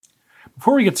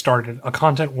Before we get started, a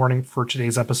content warning for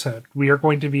today's episode. We are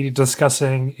going to be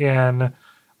discussing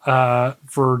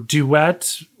for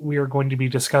Duet, we are going to be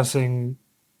discussing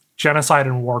genocide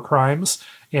and war crimes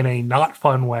in a not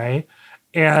fun way.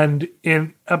 And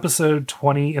in episode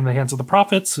 20, In the Hands of the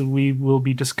Prophets, we will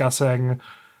be discussing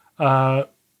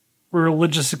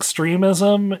religious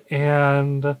extremism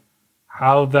and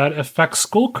how that affects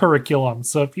school curriculum.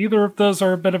 So if either of those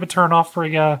are a bit of a turnoff for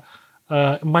you,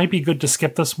 it might be good to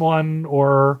skip this one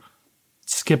or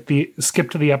skip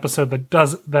to the episode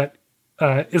that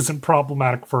isn't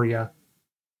problematic for you.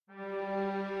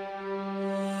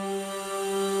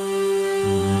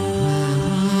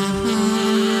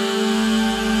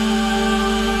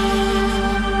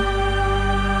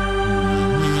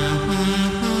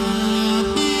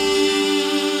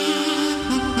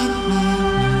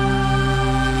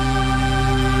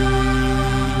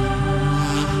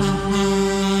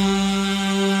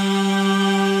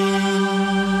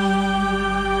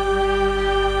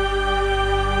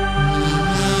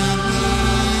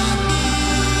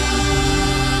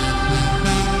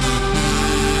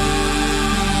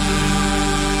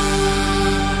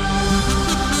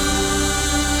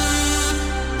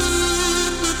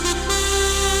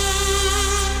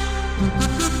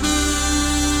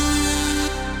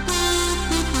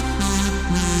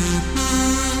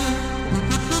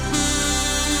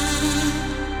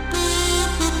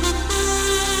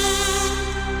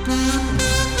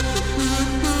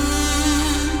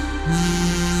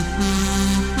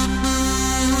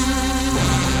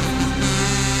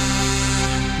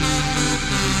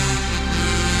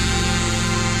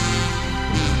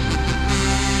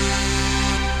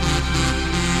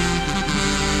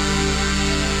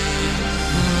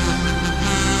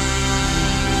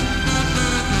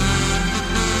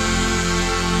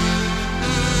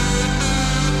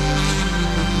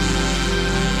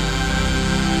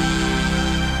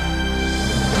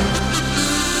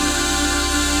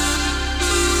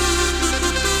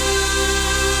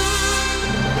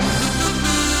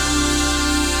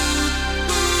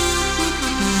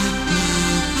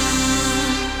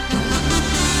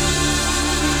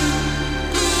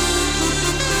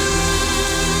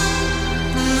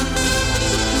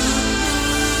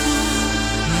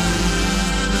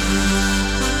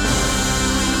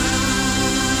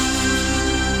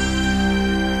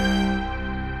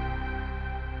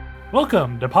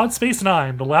 Welcome to Pod Space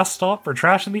 9, the last stop for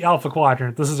trash in the Alpha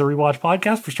Quadrant. This is a rewatch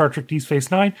podcast for Star Trek Deep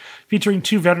Space Nine, featuring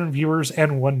 2 veteran viewers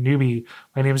and 1 newbie.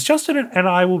 My name is Justin, and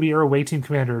I will be your away team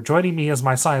commander. Joining me as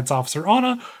my science officer,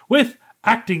 Anna, with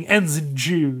acting ensign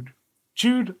Jude.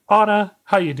 Jude, Anna,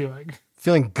 how you doing?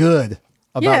 Feeling good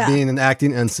about being an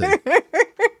acting ensign.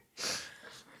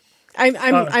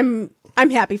 I'm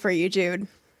happy for you, Jude.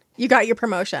 You got your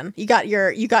promotion. You got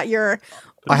your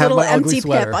little empty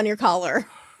pip on your collar.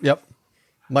 Yep.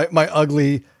 My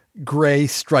ugly gray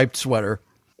striped sweater.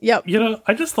 Yep. You know,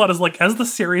 I just thought as the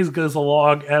series goes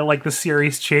along and the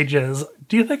series changes,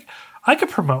 do you think I could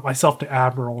promote myself to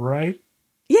Admiral, right?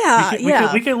 Yeah,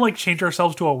 we can change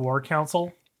ourselves to a war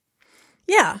council.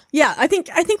 Yeah. I think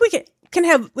we can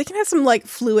have some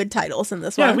fluid titles in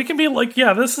this one. Yeah, we can be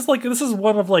this is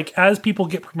one of as people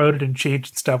get promoted and change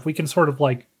and stuff, we can sort of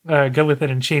go with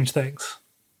it and change things.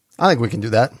 I think we can do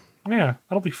that. Yeah,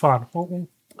 that'll be fun.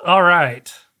 All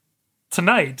right.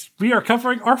 Tonight, we are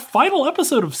covering our final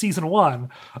episode of Season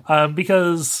 1,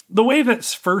 because the way that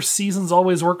first seasons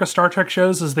always work with Star Trek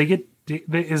shows is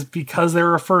because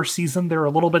they're a first season, they're a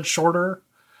little bit shorter.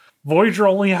 Voyager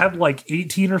only had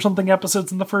 18 or something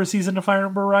episodes in the first season, if I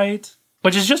remember right,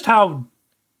 which is just how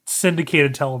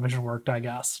syndicated television worked, I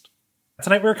guess.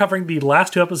 Tonight, we're covering the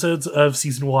last 2 episodes of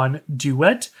Season 1,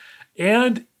 Duet,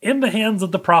 and In the Hands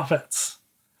of the Prophets.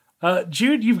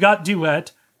 Jude, you've got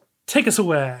Duet. Take us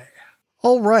away.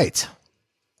 All right.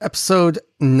 Episode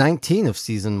 19 of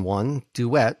Season 1,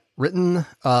 Duet, written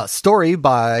story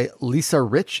by Lisa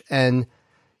Rich and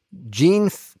Gene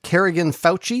Kerrigan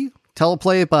Fauci,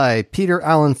 teleplay by Peter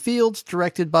Allen Fields,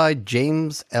 directed by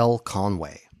James L.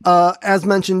 Conway. As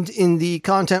mentioned in the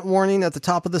content warning at the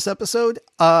top of this episode,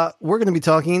 we're going to be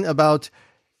talking about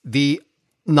the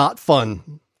not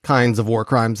fun kinds of war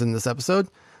crimes in this episode.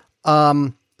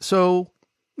 So,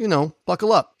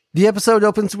 buckle up. The episode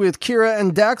opens with Kira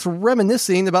and Dax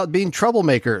reminiscing about being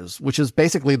troublemakers, which is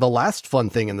basically the last fun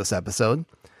thing in this episode.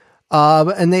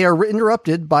 And they are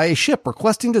interrupted by a ship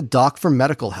requesting to dock for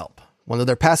medical help. One of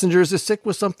their passengers is sick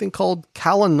with something called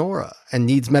Kalanora and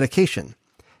needs medication.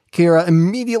 Kira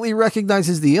immediately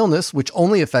recognizes the illness, which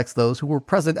only affects those who were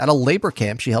present at a labor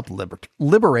camp she helped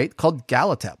liberate called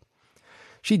Galatep.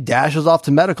 She dashes off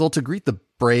to medical to greet the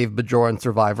brave Bajoran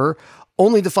survivor,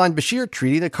 only to find Bashir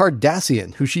treating a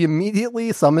Cardassian, who she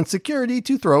immediately summoned security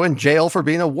to throw in jail for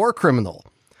being a war criminal.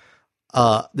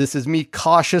 This is me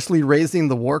cautiously raising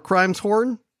the war crimes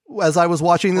horn as I was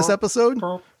watching this episode.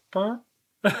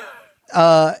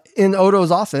 In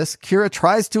Odo's office, Kira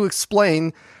tries to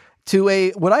explain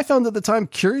to what I found at the time,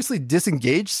 curiously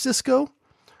disengaged Sisko,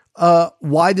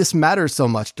 why this matters so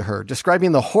much to her,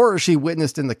 describing the horror she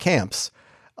witnessed in the camps.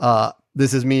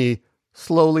 This is me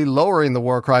slowly lowering the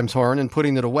war crimes horn and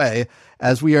putting it away,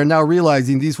 as we are now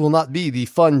realizing these will not be the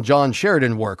fun John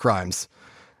Sheridan war crimes.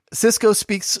 Sisko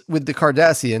speaks with the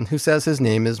Cardassian, who says his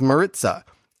name is Maritza,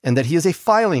 and that he is a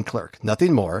filing clerk,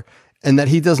 nothing more, and that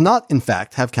he does not, in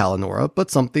fact, have Kalanora, but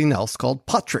something else called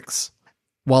Patrix.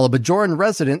 While a Bajoran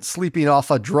resident sleeping off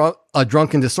a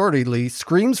drunken disorderly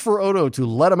screams for Odo to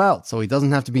let him out so he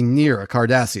doesn't have to be near a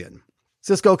Cardassian.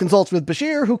 Sisko consults with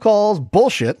Bashir, who calls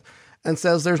bullshit and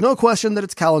says there's no question that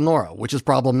it's Kalanora, which is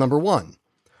problem number 1.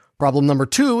 Problem number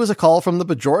 2 is a call from the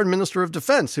Bajoran Minister of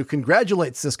Defense, who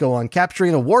congratulates Sisko on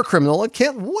capturing a war criminal and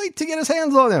can't wait to get his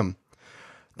hands on him.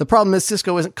 The problem is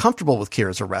Sisko isn't comfortable with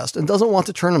Kira's arrest and doesn't want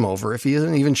to turn him over if he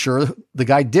isn't even sure the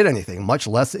guy did anything, much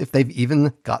less if they've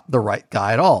even got the right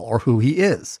guy at all, or who he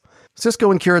is. Sisko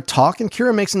and Kira talk, and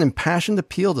Kira makes an impassioned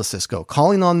appeal to Sisko,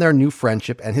 calling on their new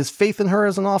friendship and his faith in her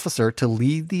as an officer to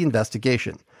lead the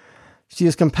investigation. She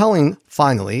is compelling,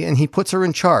 finally, and he puts her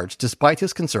in charge, despite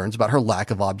his concerns about her lack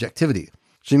of objectivity.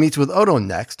 She meets with Odo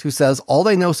next, who says all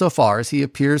they know so far is he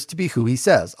appears to be who he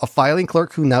says, a filing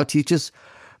clerk who now teaches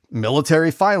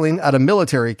military filing at a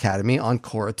military academy on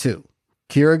Cora 2.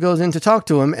 Kira goes in to talk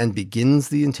to him and begins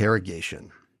the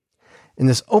interrogation. In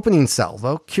this opening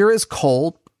salvo, Kira is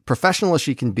cold, professional as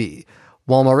she can be,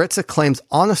 while Maritza claims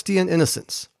honesty and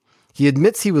innocence. He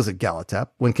admits he was at Galatep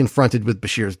when confronted with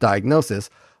Bashir's diagnosis,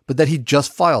 but that he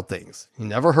just filed things. He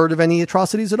never heard of any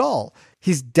atrocities at all.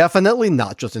 He's definitely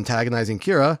not just antagonizing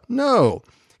Kira. No,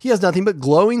 he has nothing but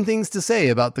glowing things to say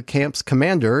about the camp's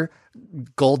commander,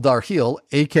 Gul Darheel,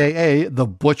 a.k.a. the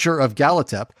Butcher of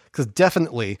Galatep, because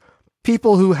definitely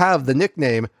people who have the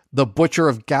nickname the Butcher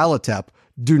of Galatep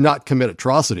do not commit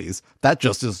atrocities. That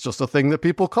just is just a thing that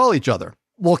people call each other.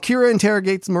 While Kira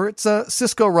interrogates Maritza,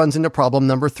 Sisko runs into problem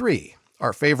number 3.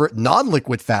 Our favorite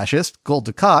non-liquid fascist, Gul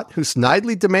Dukat, who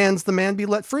snidely demands the man be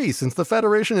let free since the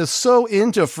Federation is so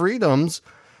into freedoms,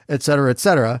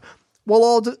 etc.,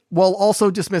 while also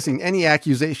dismissing any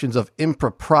accusations of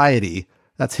impropriety,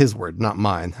 that's his word, not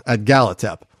mine, at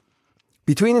Galatep.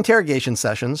 Between interrogation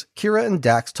sessions, Kira and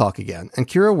Dax talk again, and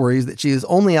Kira worries that she is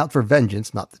only out for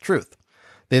vengeance, not the truth.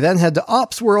 They then head to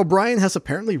Ops, where O'Brien has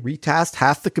apparently retasked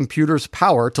half the computer's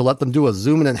power to let them do a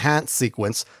zoom and enhance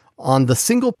sequence on the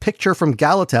single picture from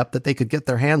Galatep that they could get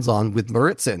their hands on with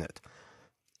Maritza in it.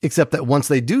 Except that once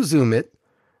they do zoom it,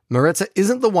 Maritza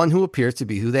isn't the one who appears to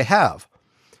be who they have.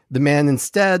 The man in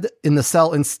the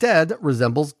cell instead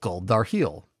resembles Gul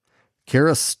Darheel.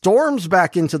 Kira storms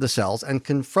back into the cells and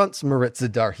confronts Maritza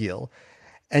Darheel,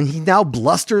 and he now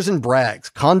blusters and brags,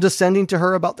 condescending to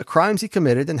her about the crimes he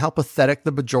committed and how pathetic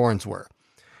the Bajorans were.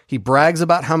 He brags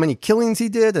about how many killings he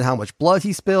did and how much blood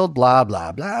he spilled, blah,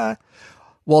 blah, blah.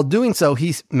 While doing so,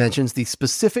 he mentions the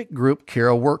specific group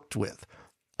Kira worked with,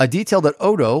 a detail that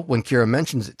Odo, when Kira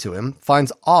mentions it to him,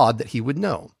 finds odd that he would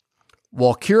know.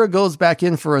 While Kira goes back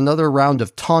in for another round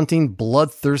of taunting,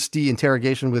 bloodthirsty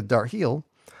interrogation with Darheel,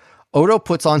 Odo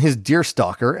puts on his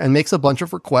Deerstalker and makes a bunch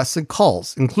of requests and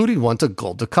calls, including one to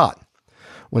Gul Dukat.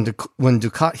 When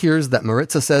Dukat hears that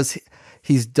Maritza says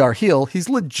he's Darheel, he's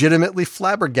legitimately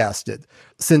flabbergasted,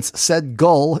 since said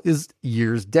Gul is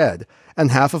years dead,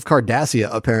 and half of Cardassia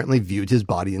apparently viewed his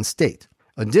body in state.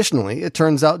 Additionally, it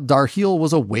turns out Darheel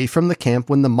was away from the camp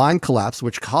when the mine collapse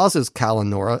which causes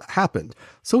Kalanora happened,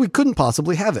 so he couldn't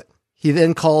possibly have it. He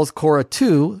then calls Cora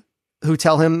 2, who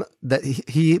tell him that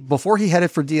he before he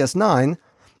headed for DS9,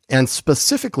 and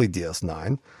specifically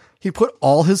DS9, he put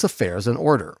all his affairs in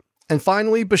order. And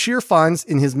finally, Bashir finds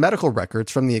in his medical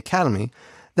records from the Academy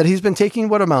that he's been taking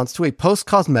what amounts to a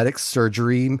post-cosmetic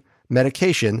surgery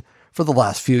medication for the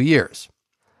last few years.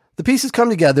 The pieces come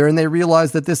together and they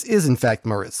realize that this is in fact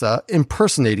Maritza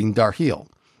impersonating Darheel.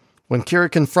 When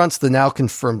Kira confronts the now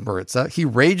confirmed Maritza, he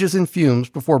rages in fumes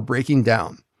before breaking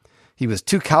down. He was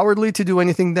too cowardly to do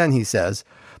anything then, he says,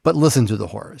 but listen to the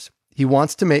horrors. He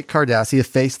wants to make Cardassia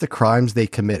face the crimes they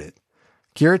committed.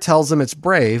 Kira tells him it's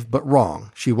brave, but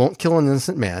wrong. She won't kill an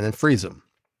innocent man and freeze him.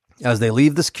 As they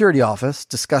leave the security office,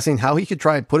 discussing how he could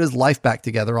try and put his life back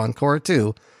together on Cora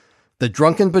 2, the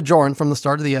drunken Bajoran from the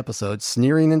start of the episode,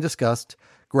 sneering in disgust,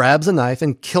 grabs a knife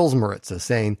and kills Maritza,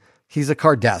 saying, "He's a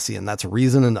Cardassian, that's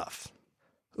reason enough."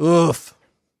 Oof.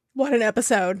 What an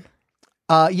episode.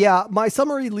 Yeah, my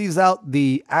summary leaves out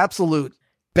the absolute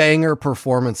banger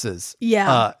performances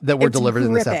that were delivered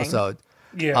in this episode.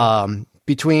 Yeah.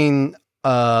 Between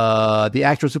the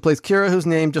actress who plays Kira, whose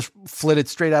name just flitted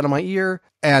straight out of my ear,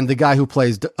 and the guy who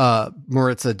plays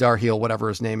Maritza Darheal, whatever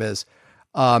his name is.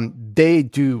 They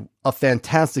do a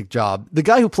fantastic job. The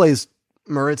guy who plays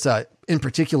Maritza in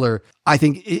particular, I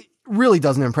think it really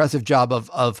does an impressive job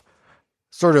of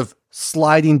sort of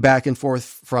sliding back and forth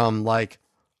from like,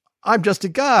 I'm just a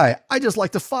guy, I just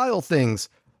like to file things,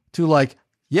 to like,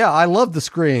 yeah, I love the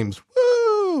screams.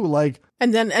 Woo! Like,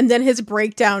 and then his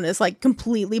breakdown is like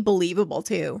completely believable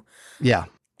too. Yeah.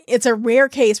 It's a rare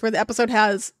case where the episode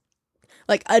has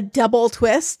like a double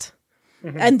twist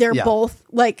and they're both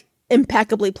like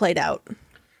impeccably played out.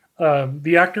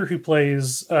 The actor who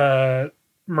plays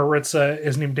Maritza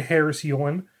is named Harris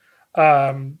Yulin.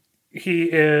 He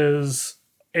is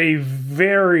a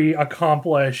very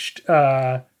accomplished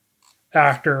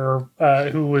actor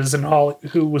who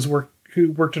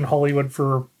worked in Hollywood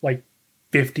for like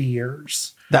 50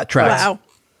 years. That tracks. Wow.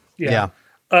 Yeah.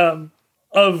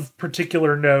 Of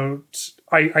particular note,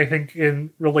 I think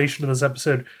in relation to this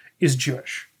episode, is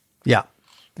Jewish. Yeah.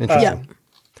 Interesting.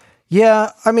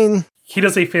 Yeah, I mean, he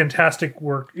does fantastic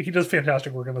work in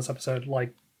this episode,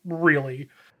 like, really.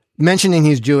 Mentioning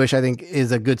he's Jewish, I think,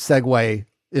 is a good segue,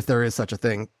 if there is such a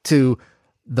thing, to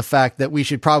the fact that we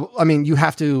should probably, I mean, you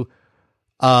have to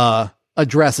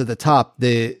address at the top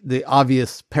the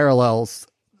obvious parallels.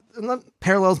 Not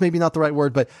parallels, maybe not the right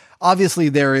word, but obviously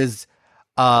there is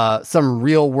some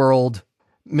real world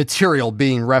material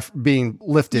being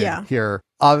lifted here.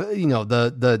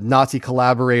 The Nazi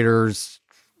collaborators,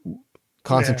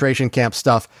 concentration camp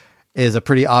stuff is a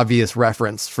pretty obvious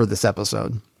reference for this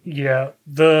episode. Yeah,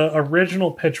 the original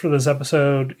pitch for this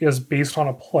episode is based on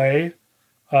a play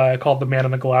called "The Man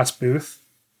in the Glass Booth,"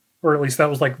 or at least that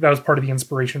was part of the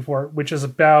inspiration for it, which is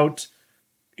about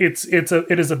it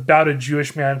is about a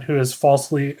Jewish man who is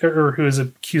who is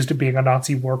accused of being a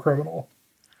Nazi war criminal.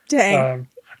 Dang.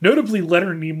 Notably,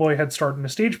 Leonard Nimoy had starred in a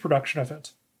stage production of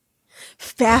it.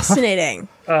 Fascinating.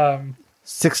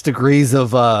 6 degrees of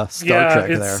Star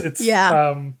Trek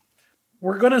there.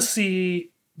 We're going to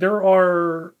see there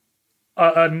are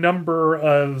a number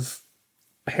of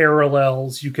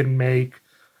parallels you can make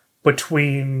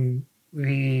between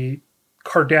the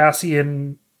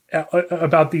Cardassian,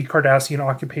 about the Cardassian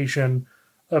occupation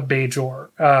of Bajor.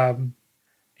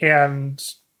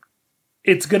 And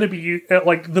it's going to be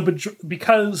like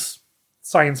because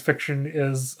science fiction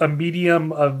is a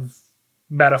medium of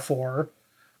metaphor,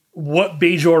 what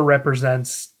Bajor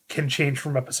represents can change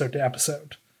from episode to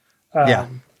episode. But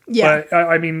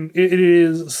I mean, it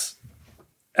is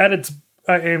at its,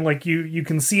 and like you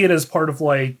can see it as part of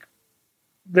like,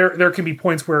 there can be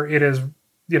points where it is,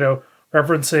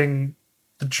 referencing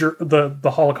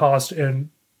the Holocaust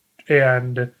and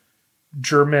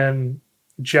German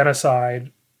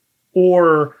genocide,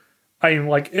 or I mean,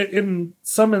 like in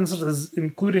some instances,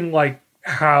 including like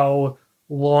how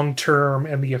long-term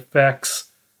and the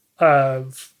effects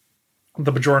of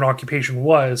the Bajoran occupation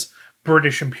was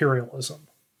British imperialism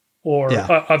or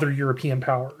other European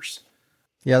powers.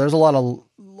 Yeah, there's a lot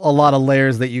of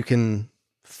layers that you can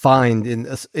find in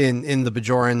the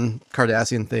Bajoran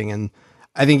Cardassian thing, and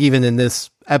I think even in this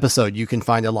episode you can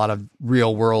find a lot of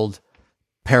real world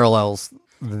parallels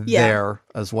there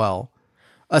as well.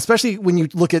 Especially when you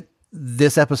look at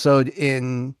this episode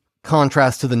in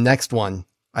contrast to the next one,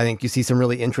 I think you see some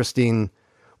really interesting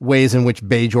ways in which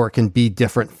Bajor can be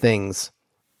different things.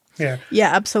 Yeah,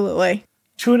 absolutely.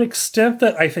 To an extent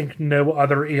that I think no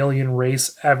other alien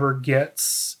race ever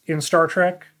gets in Star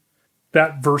Trek,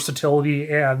 that versatility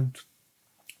and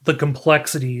the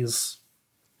complexities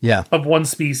of one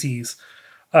species.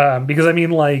 Because I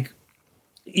mean, like,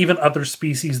 even other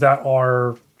species that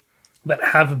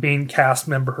have main cast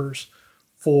members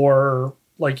for,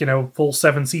 like, full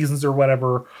 7 seasons or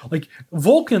whatever, like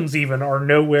Vulcans even are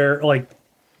nowhere, like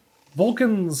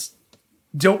Vulcans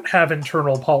don't have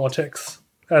internal politics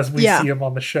as we see them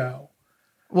on the show.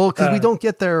 Well, because we don't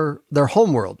get their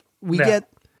homeworld. We get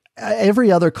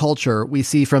every other culture we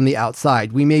see from the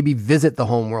outside. We maybe visit the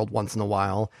homeworld once in a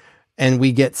while, and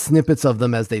we get snippets of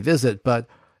them as they visit. But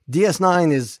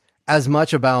DS9 is as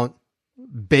much about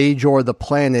Bajor the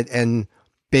planet and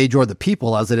Bajor the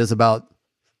people as it is about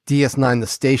DS9 the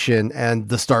station and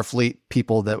the Starfleet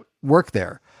people that work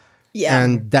there. Yeah,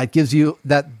 and that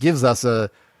gives us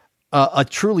a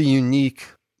truly unique,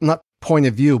 not point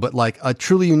of view, but like a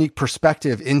truly unique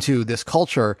perspective into this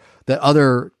culture that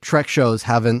other Trek shows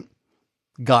haven't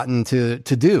gotten to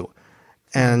do.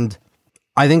 And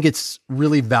I think it's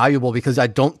really valuable because I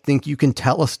don't think you can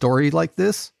tell a story like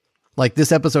this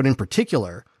episode in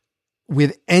particular,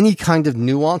 with any kind of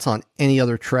nuance on any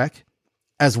other Trek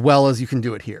as well as you can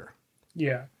do it here.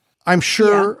 Yeah. I'm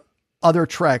sure other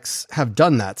Treks have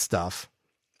done that stuff,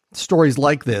 stories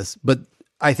like this, but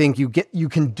I think you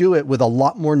can do it with a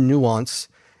lot more nuance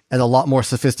and a lot more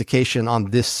sophistication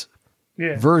on this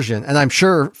version. And I'm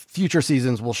sure future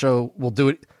seasons will do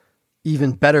it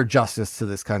even better justice to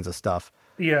this kinds of stuff.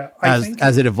 Yeah.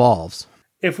 As it evolves.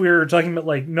 If we're talking about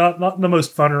like not the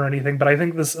most fun or anything, but I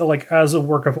think this, like, as a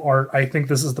work of art, I think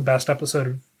this is the best episode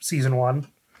of season 1.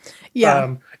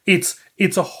 Yeah. It's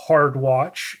a hard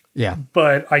watch. Yeah.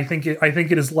 But I think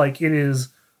it is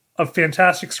a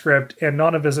fantastic script, and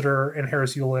Nana Visitor and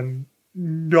Harris Yulin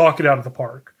knock it out of the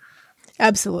park.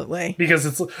 Absolutely. Because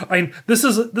this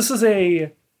is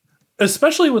a,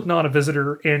 especially with Nana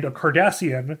Visitor and a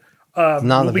Cardassian,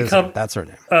 that's her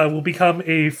name. Will become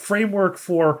a framework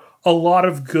for a lot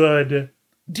of good.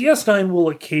 DS9 will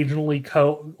occasionally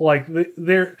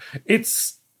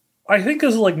I think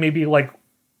is like maybe like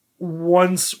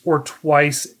once or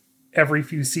twice every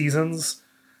few seasons,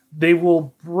 they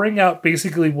will bring out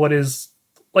basically what is,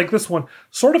 like this one,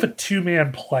 sort of a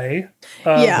 2-man play.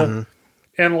 And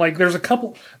like there's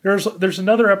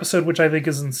another episode which I think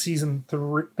is in season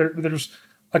 3. There's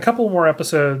a couple more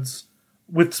episodes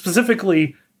with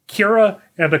specifically Kira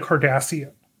and a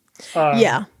Cardassian.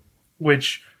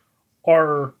 Which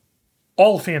are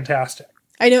all fantastic.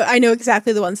 I know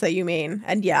exactly the ones that you mean.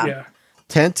 And yeah.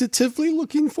 Tentatively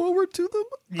looking forward to them.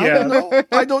 Yeah.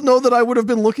 I don't know that I would have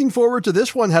been looking forward to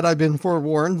this one had I been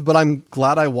forewarned, but I'm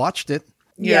glad I watched it.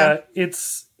 Yeah.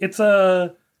 It's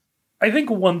I think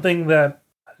one thing that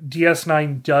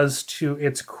DS9 does to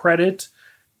its credit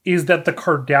is that the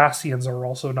Cardassians are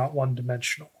also not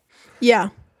one-dimensional. Yeah.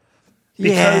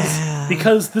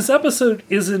 Because this episode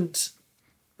isn't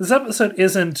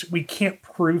we can't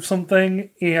prove something,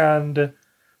 and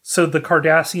so the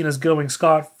Cardassian is going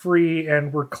scot-free,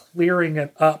 and we're clearing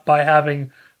it up by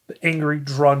having the angry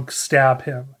drunk stab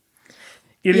him.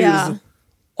 It is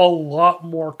a lot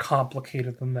more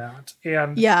complicated than that.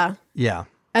 And yeah.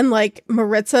 And like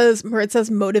Maritza's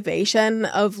motivation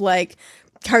of like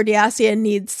Cardassian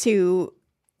needs to,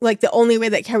 like, the only way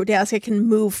that Cardassian can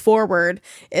move forward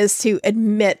is to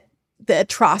admit the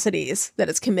atrocities that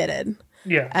it's committed.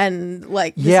 Yeah. And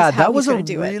like, that was a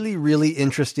really, really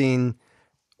interesting.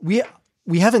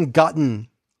 We haven't gotten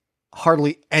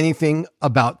hardly anything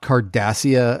about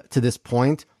Cardassia to this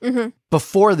point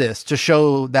before this to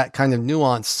show that kind of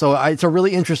nuance. So it's a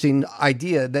really interesting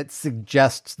idea that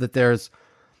suggests that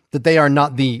they are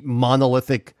not the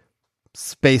monolithic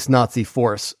space Nazi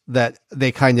force that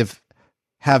they kind of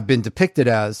have been depicted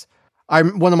as.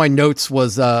 One of my notes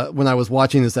was when I was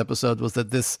watching this episode was that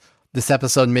this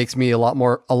episode makes me a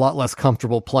lot less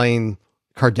comfortable playing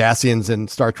Cardassians in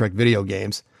Star Trek video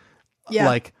games. Yeah.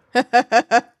 Like,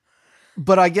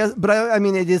 but I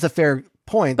mean, it is a fair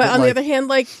point. But on the other hand,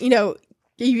 like, you know,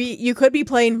 you could be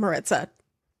playing Maritza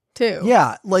too.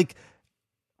 Yeah. Like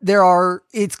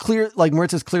it's clear, like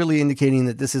Maritza's clearly indicating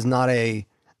that this is not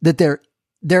that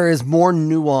there is more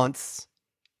nuance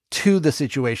to the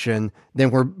situation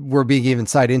than we're being given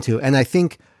insight into. And I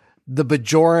think the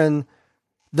Bajoran,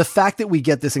 the fact that we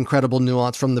get this incredible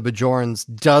nuance from the Bajorans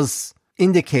does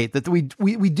indicate that we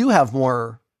do have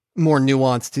more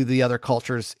nuance to the other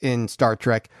cultures in Star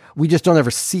Trek. We just don't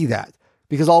ever see that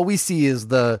because all we see is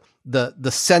the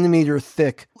centimeter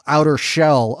thick outer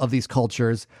shell of these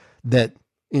cultures that,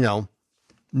 you know,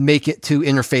 make it to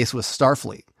interface with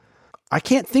Starfleet. I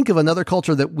can't think of another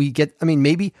culture that we get. I mean,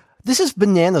 maybe this is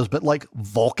bananas, but like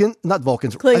not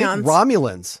Vulcans, Klingons.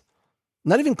 Romulans.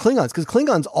 Not even Klingons, because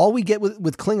Klingons, all we get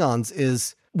with Klingons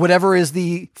is whatever is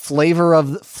the flavor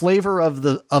of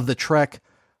the Trek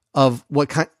of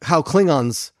how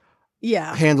Klingons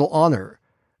handle honor.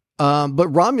 But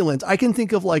Romulans, I can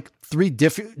think of like 3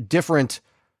 different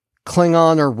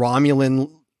Klingon or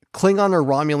Romulan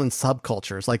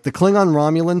subcultures. Like the Klingon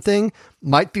Romulan thing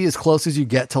might be as close as you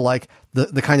get to like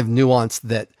the kind of nuance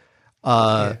that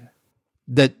Bajorans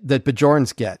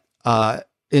get.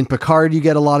 In Picard, you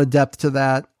get a lot of depth to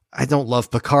that. I don't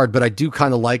love Picard, but I do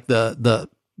kind of like the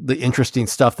interesting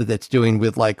stuff that it's doing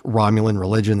with like Romulan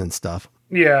religion and stuff.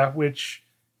 Yeah, which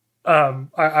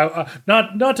I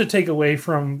not to take away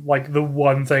from like the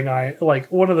one thing I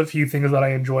like, one of the few things that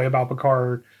I enjoy about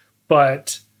Picard,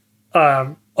 but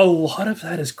a lot of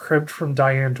that is cribbed from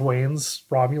Diane Duane's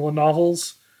Romulan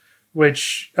novels,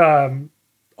 which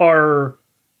are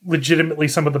legitimately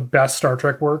some of the best Star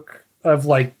Trek work of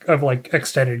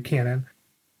extended canon.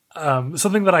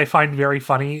 something that I find very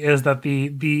funny is that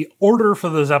the order for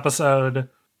this episode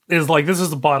is like, this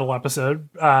is a bottle episode.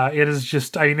 It is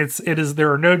just, I mean, it is,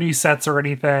 there are no new sets or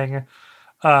anything.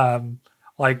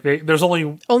 There's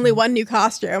only one new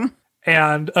costume.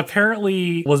 And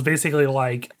apparently was basically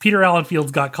like, Peter Allen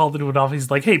Fields got called into an office.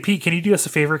 He's like, hey, Pete, can you do us a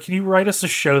favor? Can you write us a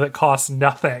show that costs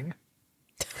nothing?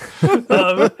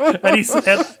 And he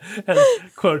said,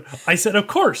 quote, I said, of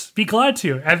course, be glad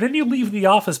to. And then you leave the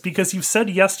office because you've said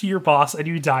yes to your boss and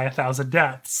you die 1,000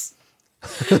 deaths.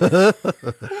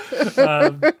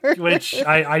 Which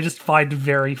I just find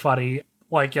very funny.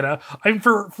 Like, you know, I mean,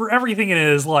 for everything it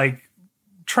is, like,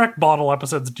 Trek bottle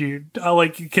episodes do,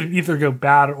 like, can either go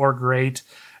bad or great.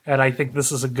 And I think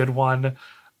this is a good one.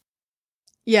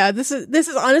 Yeah, this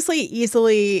is honestly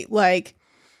easily, like,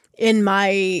 in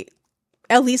my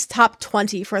at least top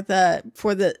 20 for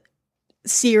the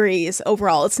series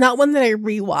overall. It's not one that I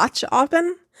rewatch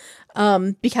often,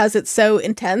 because it's so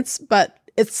intense, but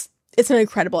it's an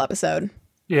incredible episode.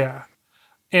 Yeah.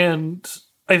 And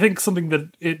I think something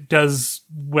that it does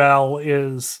well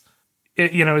is,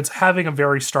 it's having a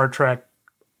very Star Trek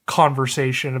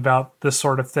conversation about this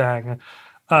sort of thing,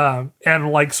 and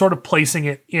like sort of placing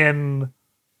it in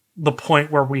the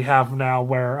point where we have now,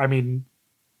 where, I mean,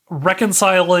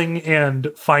 reconciling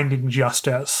and finding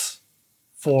justice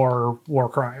for war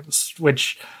crimes,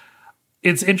 which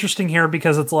it's interesting here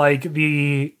because it's like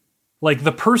the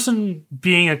person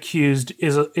being accused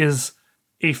is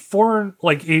a foreign,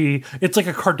 it's like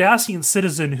a Cardassian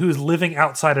citizen who's living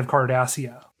outside of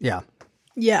Cardassia. Yeah.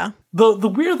 Yeah. The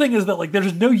weird thing is that, like,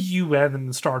 there's no UN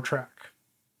in Star Trek.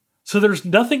 So there's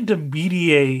nothing to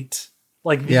mediate,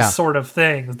 like, these sort of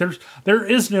things. There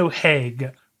is no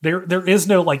Hague. There is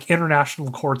no, like,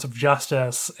 international courts of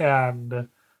justice. And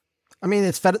I mean,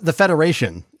 it's the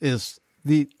Federation is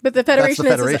the... But the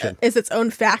Federation, is its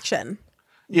own faction.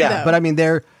 Yeah, but I mean,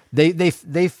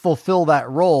 they fulfill that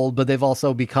role, but they've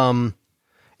also become...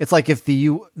 It's like if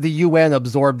the UN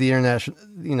absorbed the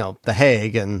international, the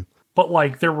Hague, and... But,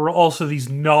 like, there were also these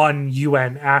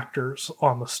non-UN actors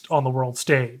on the world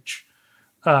stage,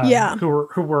 who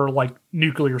were like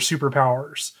nuclear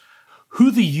superpowers,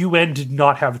 who the UN did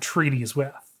not have treaties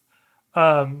with,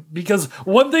 because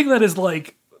one thing that is,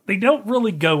 like, they don't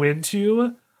really go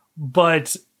into,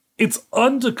 but it's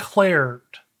undeclared.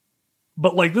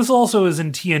 But, like, this also is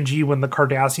in TNG when the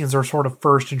Cardassians are sort of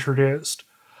first introduced.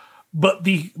 But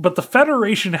the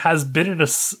Federation has been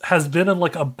in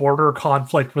like a border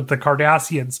conflict with the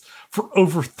Cardassians for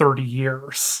over 30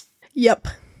 years. Yep.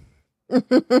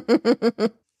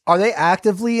 Are they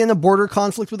actively in a border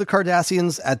conflict with the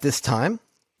Cardassians at this time?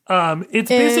 It's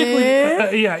basically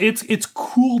it's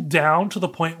cooled down to the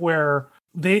point where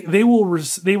they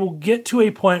will get to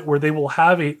a point where they will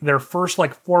have their first,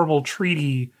 like, formal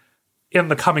treaty in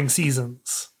the coming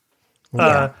seasons.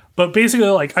 Yeah. But basically,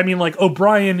 like, I mean, like,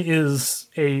 O'Brien is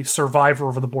a survivor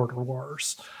of the border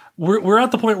wars. We're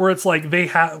at the point where it's like they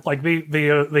have, like,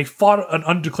 they fought an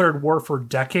undeclared war for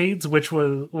decades, which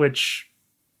it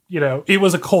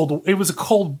was a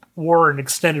cold war and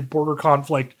extended border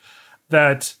conflict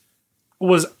that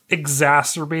was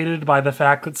exacerbated by the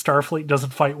fact that Starfleet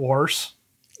doesn't fight wars.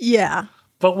 Yeah,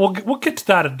 but we'll get to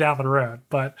that down the road.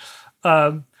 But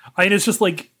I mean, it's just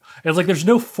like. It's like there's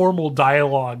no formal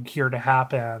dialogue here to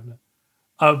happen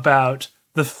about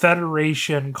the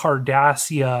Federation,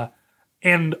 Cardassia,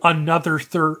 and another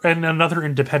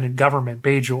independent government,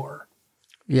 Bajor.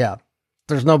 Yeah,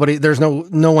 there's no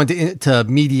one to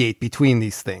mediate between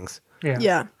these things.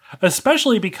 Yeah.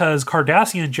 Especially because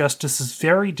Cardassian justice is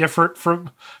very different from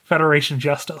Federation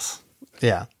justice.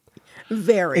 Yeah,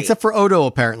 very. Except for Odo,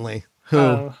 apparently,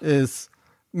 who is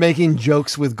making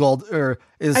jokes with Gold, or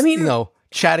is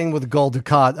chatting with Gul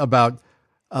Dukat about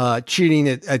cheating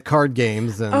at card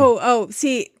games. And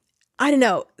see, I don't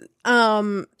know.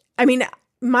 I mean,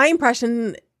 my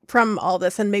impression from all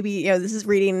this, and maybe this is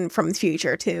reading from the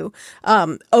future too.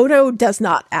 Odo does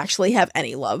not actually have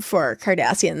any love for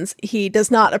Cardassians. He does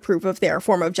not approve of their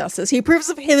form of justice. He approves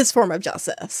of his form of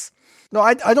justice. No,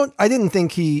 I don't. I didn't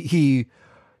think he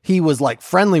was, like,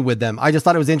 friendly with them. I just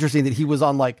thought it was interesting that he was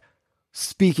on, like,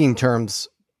 speaking terms.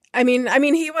 I mean,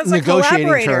 he was a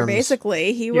collaborator,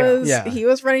 basically. He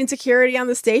was running security on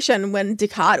the station when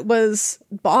Dukat was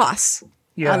boss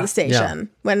on the station,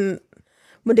 when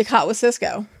Dukat was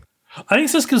Sisko. I think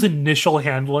Sisko's initial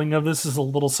handling of this is a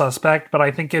little suspect, but I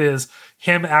think it is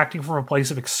him acting from a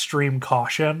place of extreme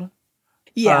caution.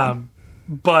 Yeah.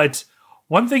 But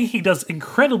one thing he does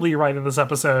incredibly right in this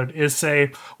episode is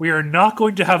say, we are not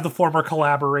going to have the former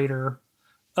collaborator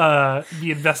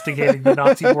be investigating the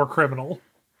Nazi war criminal.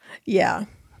 Yeah.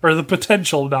 Or the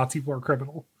potential Nazi war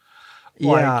criminal.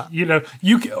 Yeah. Like,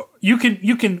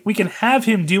 we can have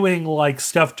him doing like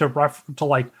stuff to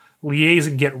like liaise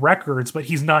and get records, but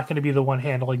he's not going to be the one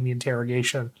handling the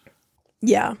interrogation.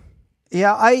 Yeah.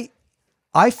 Yeah,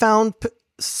 I found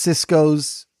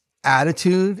Cisco's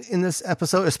attitude in this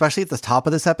episode, especially at the top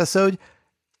of this episode,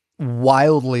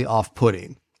 wildly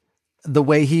off-putting. The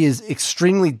way he is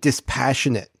extremely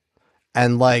dispassionate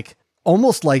and like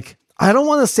almost like, I don't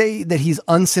want to say that he's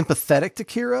unsympathetic to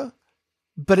Kira,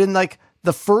 but in like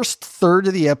the first third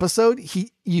of the episode,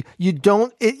 you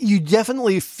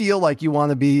definitely feel like you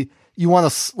want to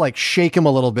like shake him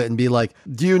a little bit and be like,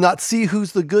 do you not see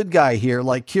who's the good guy here?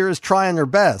 Like Kira's trying her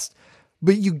best,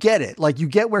 but you get it. Like you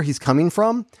get where he's coming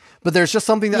from, but there's just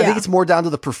something that I think it's more down to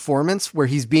the performance where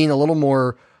he's being a little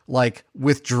more like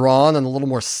withdrawn and a little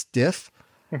more stiff,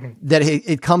 that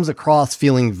it comes across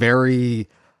feeling very,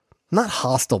 not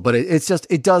hostile, but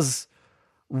it does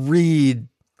read,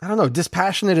 I don't know,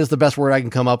 dispassionate is the best word I can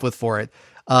come up with for it.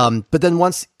 But then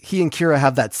once he and Kira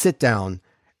have that sit down,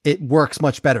 it works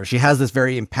much better. She has this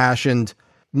very impassioned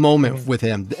moment with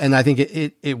him, and I think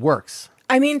it works.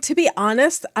 I mean, to be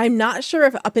honest, I'm not sure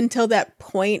if up until that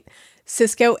point,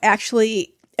 Cisco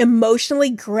actually emotionally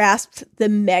grasped the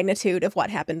magnitude of what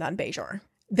happened on Bajor.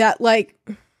 That like,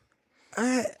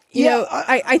 I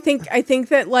think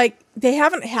that like they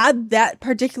haven't had that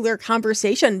particular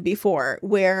conversation before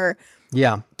where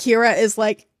Kira is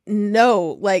like,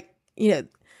 no, like,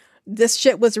 this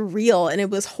shit was real and it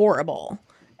was horrible.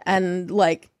 And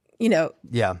like,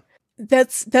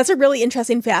 that's a really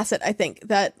interesting facet. I think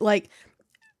that like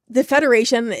the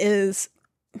Federation is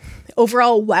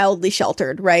overall wildly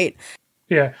sheltered, right?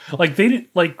 Yeah, like they didn't,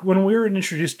 like when we were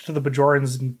introduced to the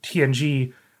Bajorans in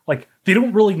TNG, like they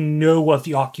don't really know what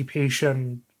the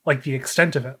occupation, like the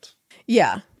extent of it.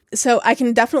 Yeah, so I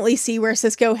can definitely see where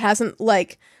Cisco hasn't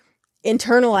like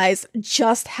internalized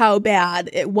just how bad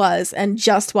it was and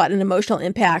just what an emotional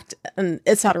impact and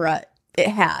etc. it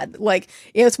had. Like,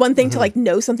 it's one thing to like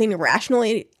know something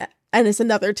rationally, and it's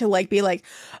another to like be like,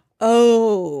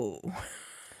 oh.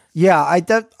 Yeah,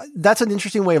 that's an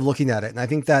interesting way of looking at it. And I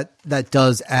think that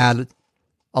does add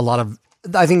a lot of,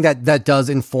 I think that does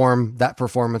inform that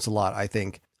performance a lot, I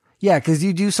think. Yeah, because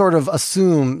you do sort of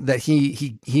assume that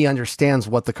he understands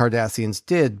what the Cardassians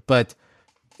did, but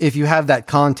if you have that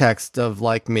context of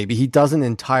like, maybe he doesn't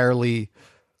entirely,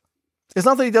 it's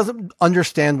not that he doesn't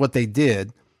understand what they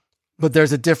did, but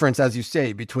there's a difference, as you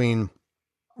say, between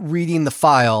reading the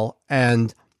file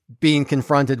and being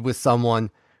confronted with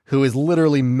someone who is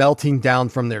literally melting down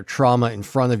from their trauma in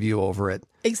front of you over it.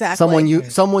 Exactly.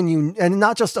 Someone you, and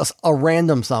not just a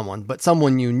random someone, but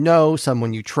someone you know,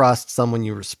 someone you trust, someone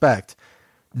you respect.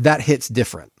 That hits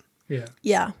different. Yeah.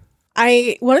 Yeah.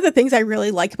 One of the things I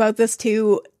really like about this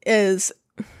too is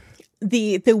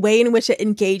the way in which it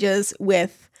engages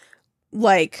with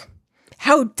like,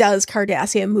 how does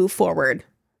Cardassia move forward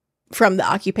from the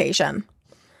occupation?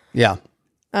 Yeah.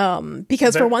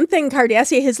 Because for one thing,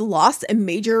 Cardassia has lost a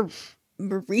major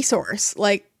resource.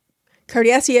 Like,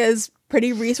 Cardassia is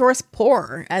pretty resource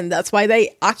poor, and that's why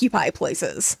they occupy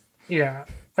places. Yeah,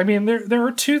 I mean, there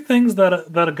are two things that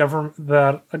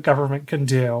a government can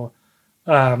do.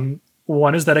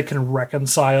 One is that it can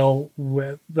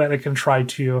try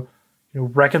to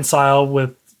reconcile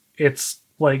with its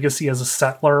legacy as a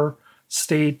settler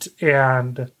state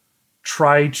and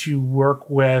try to work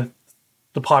with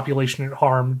the population at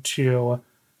harm to,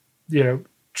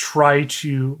 try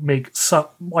to make some,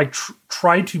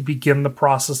 try to begin the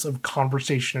process of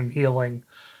conversation and healing.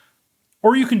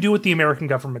 Or you can do what the American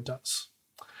government does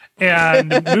and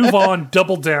move on,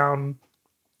 double down,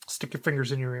 stick your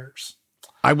fingers in your ears.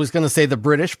 I was going to say the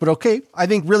British, but okay. I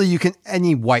think really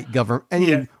any white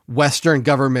government, Western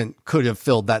government could have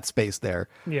filled that space there.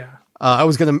 Yeah. I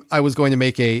was going to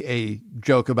make a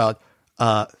joke about,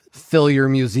 fill your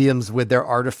museums with their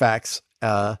artifacts,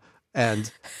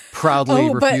 and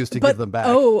proudly refuse to give them back.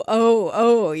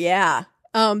 Yeah.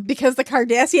 Because the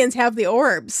Cardassians have the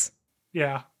orbs.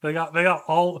 Yeah, they got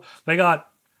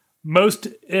most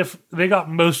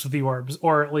of the orbs,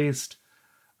 or at least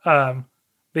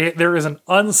there is an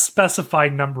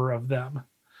unspecified number of them.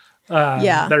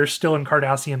 That are still in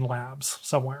Cardassian labs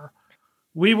somewhere.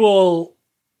 We will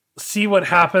see what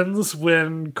happens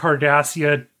when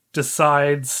Cardassia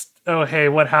decides, oh, hey,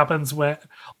 what happens when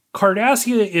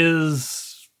Cardassia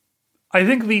is, I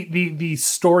think the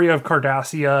story of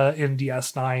Cardassia in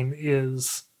DS9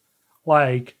 is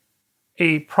like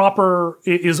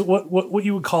what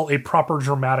you would call a proper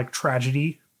dramatic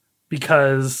tragedy,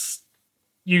 because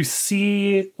you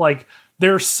see, like,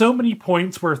 there are so many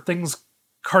points where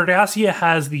Cardassia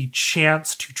has the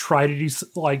chance to try to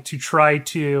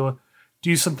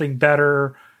do something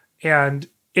better. And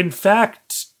in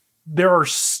fact, there are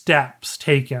steps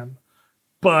taken,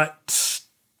 but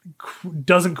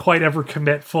doesn't quite ever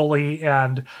commit fully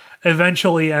and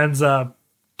eventually ends up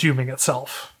dooming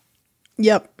itself.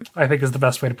 Yep. I think is the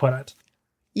best way to put it.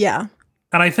 Yeah.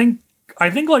 And I think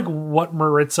like what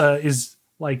Maritza is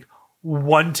like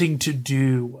wanting to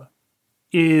do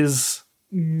is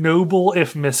noble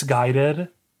if misguided.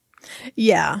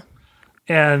 Yeah.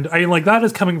 And I mean, like, that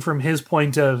is coming from his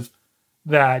point of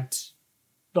that,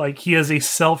 like, he is a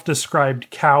self-described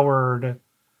coward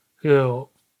who,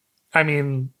 I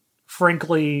mean,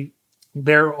 frankly,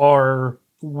 there are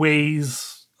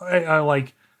ways, I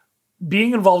like,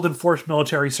 being involved in forced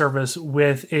military service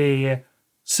with a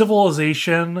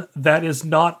civilization that is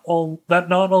not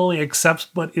only accepts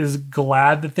but is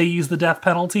glad that they use the death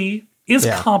penalty is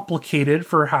complicated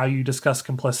for how you discuss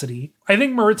complicity. I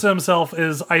think Maritza himself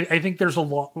is, I think there's a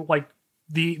lot, like,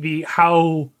 the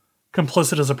how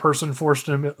complicit is a person forced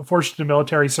into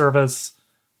military service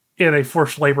in a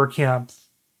forced labor camp,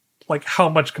 like, how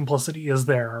much complicity is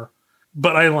there.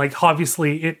 But I like,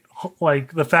 obviously, it,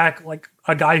 like, the fact, like,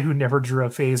 a guy who never drew a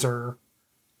phaser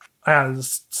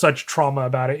has such trauma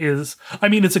about it is, I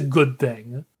mean, it's a good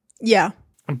thing. Yeah.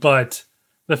 But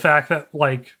the fact that,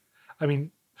 like, I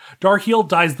mean, Darheal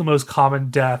dies the most common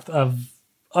death of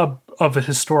a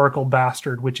historical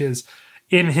bastard, which is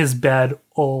in his bed,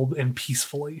 old and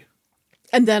peacefully.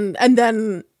 And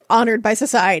then honored by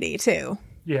society too.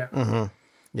 Yeah. Mm-hmm.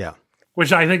 Yeah.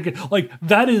 Which I think, like,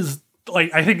 that is,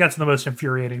 like, I think that's the most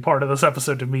infuriating part of this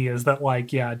episode to me is that,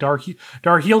 like, yeah,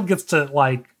 Darheal gets to,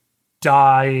 like,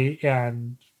 die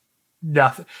and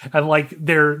nothing. And, like,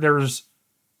 there's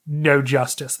no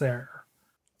justice there.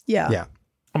 Yeah. Yeah.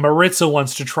 Maritza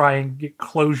wants to try and get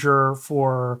closure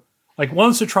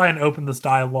wants to try and open this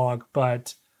dialogue,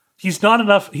 but he's not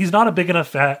a big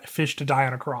enough fish to die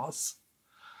on a cross.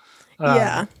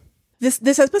 Yeah.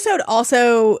 This episode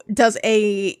also does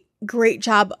a great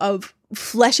job of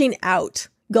fleshing out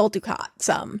Gul Dukat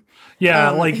some. Yeah,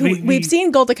 like we've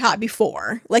seen Gul Dukat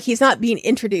before. Like, he's not being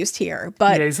introduced here,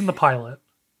 but yeah, he's in the pilot.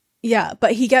 Yeah,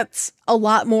 but he gets a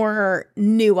lot more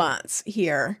nuance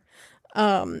here.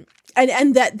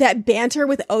 And that banter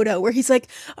with Odo where he's like,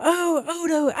 "Oh,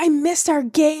 Odo, I missed our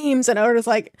games." And Odo's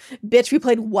like, "Bitch, we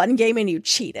played one game and you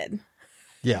cheated."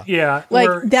 Yeah. Yeah.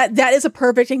 Like, that is a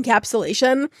perfect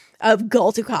encapsulation of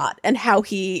Gul Dukat and how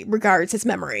he regards his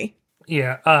memory.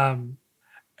 Yeah.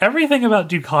 Everything about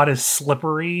Dukat is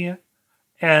slippery,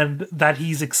 and that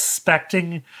he's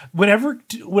expecting whenever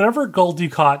Gul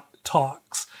Dukat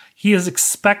talks, he is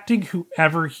expecting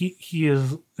whoever he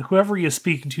is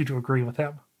speaking to agree with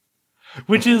him.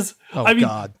 Which is,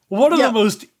 God. one of the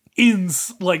most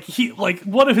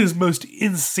one of his most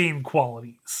insane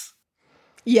qualities.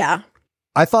 Yeah.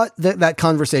 I thought that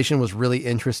conversation was really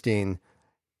interesting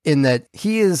in that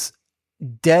he is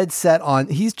dead set on,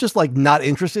 he's just like not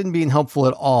interested in being helpful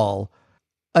at all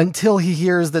until he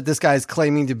hears that this guy's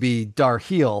claiming to be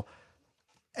Darheal.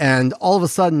 And all of a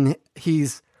sudden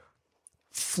he's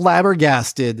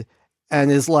flabbergasted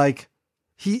and is like,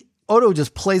 Odo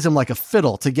just plays him like a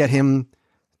fiddle to get him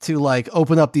to like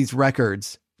open up these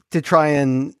records to try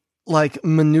and like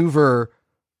maneuver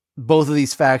both of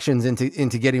these factions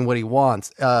into getting what he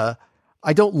wants. I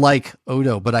don't like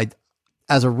Odo, but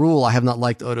as a rule, I have not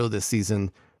liked Odo this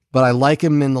season, but I like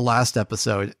him in the last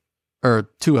episode or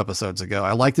 2 episodes ago.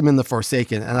 I liked him in The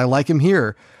Forsaken and I like him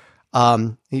here.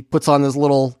 He puts on his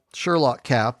little Sherlock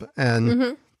cap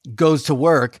and goes to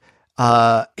work.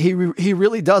 He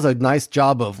really does a nice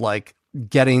job of like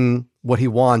getting what he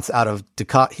wants out of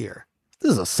Dukat here.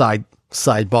 This is a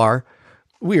sidebar.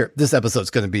 This episode's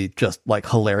going to be just like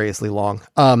hilariously long.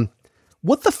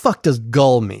 What the fuck does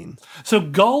Gull mean? So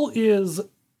Gull is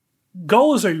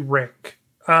a rank.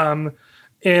 And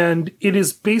it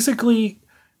is basically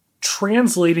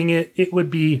translating it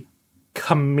would be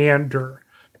commander.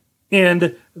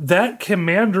 And that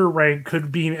commander rank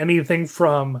could be anything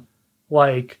from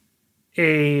like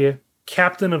a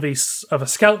captain of a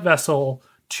scout vessel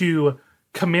to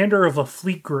commander of a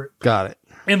fleet group. Got it.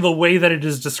 In the way that it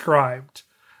is described.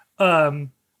 There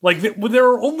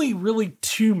are only really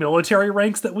 2 military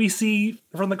ranks that we see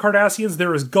from the Cardassians.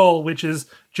 There is Gull, which is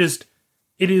just,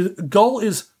 Gull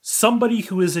is somebody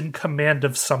who is in command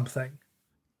of something.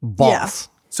 Boss.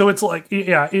 Yeah. So it's like,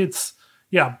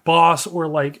 boss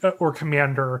or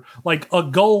commander. Like a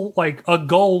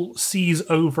Gull sees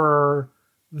over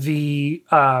the,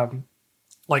 a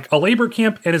labor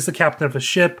camp and is the captain of a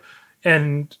ship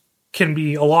and can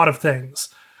be a lot of things.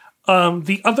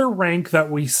 The other rank that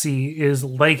we see is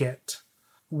Legate,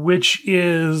 which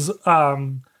is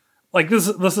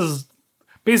this is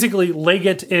basically,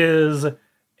 legate is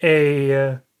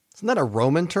a... Isn't that a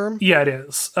Roman term? Yeah, it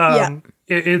is.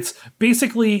 It's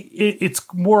basically, it's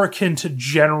more akin to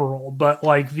general, but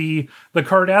like the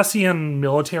Cardassian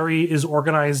military is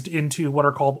organized into what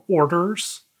are called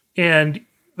orders, and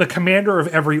the commander of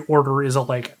every order is a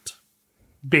legate,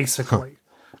 basically.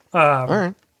 All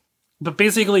right. But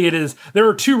basically there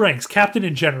are 2 ranks, captain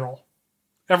and general.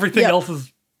 Everything else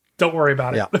is, don't worry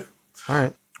about it. Yeah. All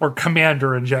right. Or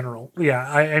commander in general. Yeah,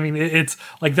 I mean, it's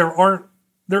like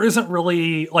there isn't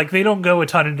really, like, they don't go a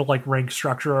ton into, like, rank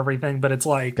structure or everything, but it's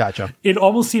like... Gotcha. It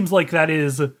almost seems like that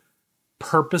is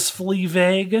purposefully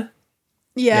vague.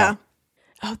 Yeah.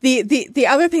 Oh, the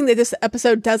other thing that this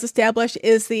episode does establish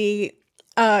is the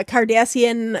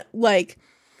Cardassian, like,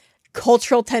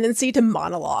 cultural tendency to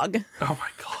monologue. Oh my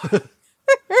god.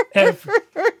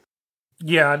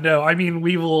 Yeah, no, I mean,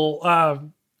 we will...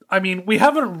 we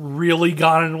haven't really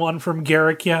gotten one from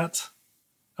Garrick yet.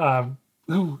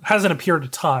 Who hasn't appeared a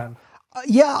ton.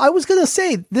 Yeah, I was going to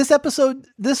say, this episode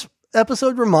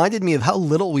reminded me of how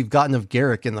little we've gotten of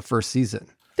Garrick in the first season.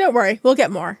 Don't worry, we'll get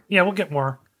more. Yeah, we'll get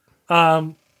more.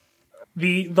 It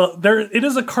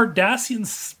is a Cardassian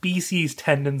species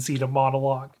tendency to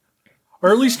monologue,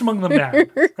 or at least among the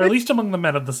men, or at least among the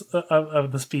men of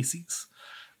the species.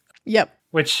 Yep.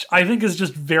 Which I think is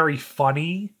just very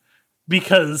funny.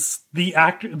 Because the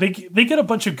actor, they get a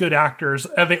bunch of good actors,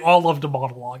 and they all love to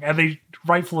monologue, and they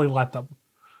rightfully let them.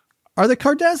 Are the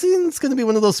Cardassians going to be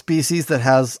one of those species that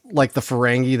has, like, the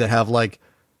Ferengi that have, like,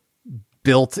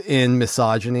 built-in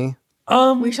misogyny?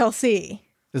 We shall see.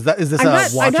 Is this a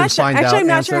watch and find out? Actually, I'm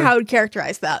not answer? sure how I would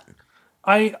characterize that.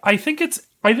 I think it's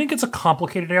a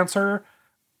complicated answer.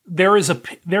 There is a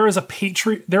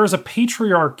patriarchy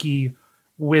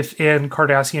within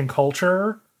Cardassian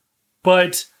culture,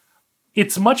 but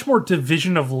it's much more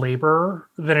division of labor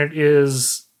than it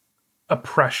is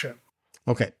oppression.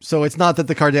 Okay, so it's not that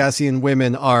the Cardassian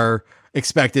women are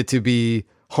expected to be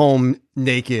home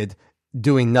naked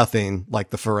doing nothing like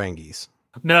the Ferengis.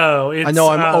 No, it's... I know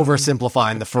I'm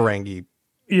oversimplifying the Ferengi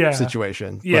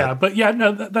situation. Yeah, but yeah,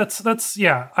 no, that's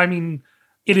yeah. I mean,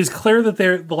 it is clear that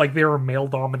they're a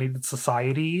male-dominated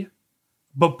society,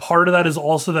 but part of that is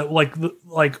also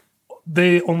that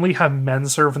they only have men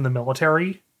serve in the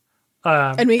military.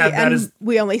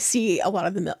 We only see a lot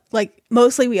of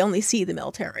mostly we only see the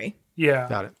military. Yeah.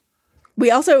 Got it.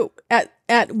 We also, at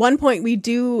one point, we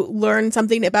do learn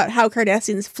something about how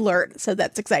Cardassians flirt, so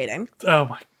that's exciting. Oh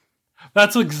my.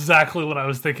 That's exactly what I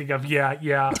was thinking of.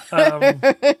 Yeah.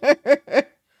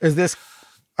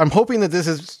 I'm hoping that this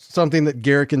is something that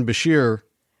Garrick and Bashir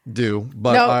do,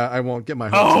 but no. I won't get my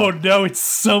hopes up. No, it's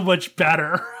so much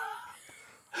better.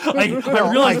 I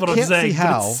realize what I'm saying.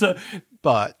 How.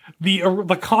 But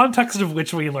the context of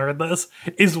which we learn this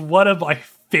is one of my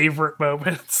favorite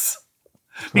moments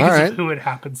because of who it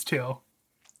happens to.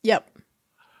 Yep.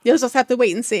 You'll just have to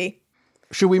wait and see.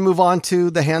 Should we move on to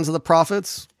The Hands of the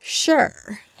Prophets? Sure.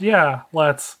 Yeah,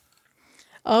 let's.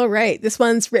 All right. This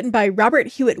one's written by Robert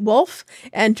Hewitt Wolfe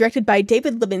and directed by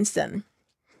David Livingston.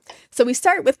 So we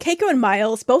start with Keiko and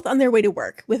Miles both on their way to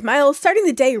work, with Miles starting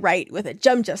the day right with a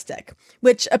jumja stick,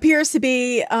 which appears to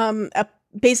be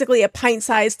basically a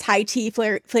pint-sized Thai tea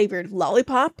flavored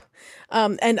lollipop.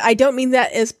 And I don't mean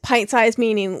that as pint-sized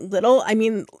meaning little. I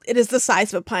mean, it is the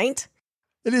size of a pint.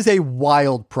 It is a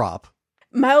wild prop.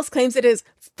 Miles claims it is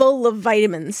full of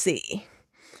vitamin C.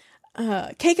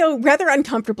 Keiko rather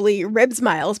uncomfortably ribs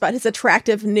Miles about his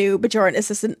attractive new Bajoran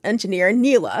assistant engineer,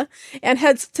 Neela, and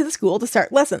heads to the school to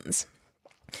start lessons.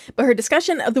 But her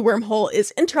discussion of the wormhole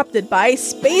is interrupted by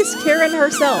Space Karen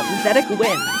herself, Vedic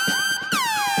Wynn.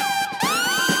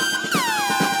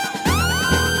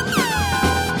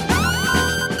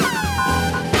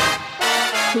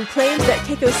 Who claims that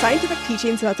Keiko's scientific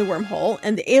teachings about the wormhole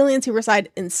and the aliens who reside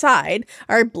inside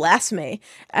are blasphemy,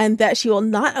 and that she will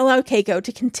not allow Keiko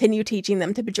to continue teaching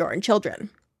them to Bajoran children.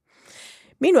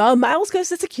 Meanwhile, Miles goes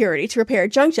to security to repair a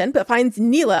junction, but finds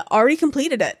Neela already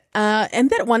completed it, and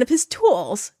that one of his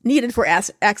tools, needed for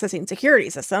accessing security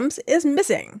systems, is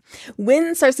missing.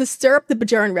 Wynn starts to stir up the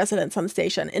Bajoran residents on the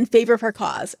station in favor of her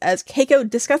cause, as Keiko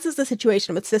discusses the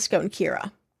situation with Sisko and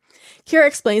Kira. Kira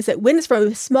explains that Wynn is from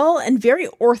a small and very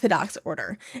orthodox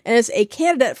order, and is a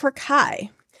candidate for Kai.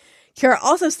 Kira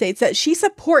also states that she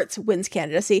supports Wynn's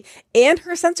candidacy and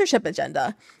her censorship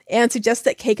agenda, and suggests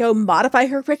that Keiko modify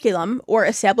her curriculum or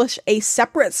establish a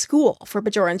separate school for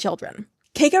Bajoran children.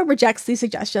 Keiko rejects these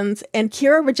suggestions, and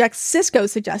Kira rejects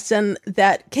Sisko's suggestion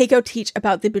that Keiko teach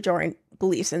about the Bajoran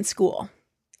beliefs in school.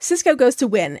 Sisko goes to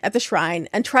Wynn at the shrine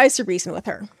and tries to reason with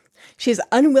her. She is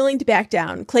unwilling to back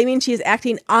down, claiming she is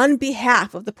acting on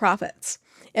behalf of the prophets.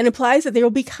 and implies that there will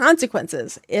be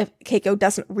consequences if Keiko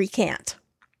doesn't recant.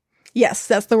 Yes,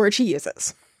 that's the word she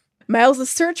uses. Miles'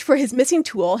 search for his missing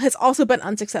tool has also been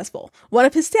unsuccessful. One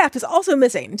of his staff is also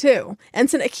missing, too,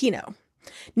 Ensign Aquino.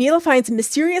 Neela finds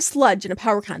mysterious sludge in a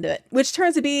power conduit, which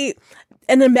turns to be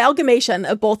an amalgamation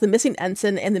of both the missing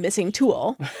ensign and the missing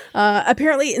tool,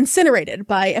 apparently incinerated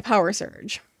by a power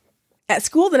surge. At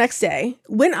school the next day,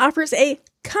 Wynn offers a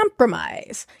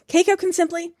compromise. Keiko can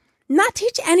simply not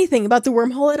teach anything about the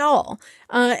wormhole at all,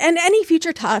 and any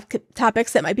future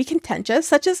topics that might be contentious,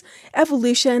 such as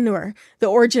evolution or the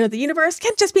origin of the universe,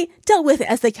 can just be dealt with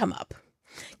as they come up.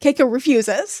 Keiko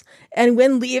refuses, and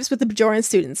Wynn leaves with the Bajoran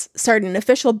students, starting an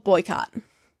official boycott.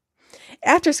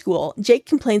 After school, Jake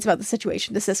complains about the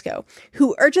situation to Sisko,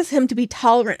 who urges him to be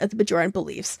tolerant of the Bajoran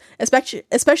beliefs,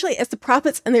 especially as the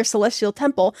prophets and their celestial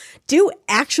temple do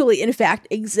actually, in fact,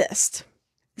 exist.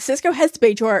 Sisko heads to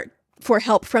Bajor for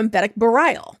help from Bedek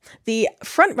Bareil, the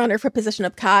frontrunner for position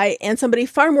of Kai and somebody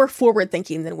far more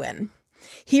forward-thinking than Wynn.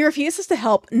 He refuses to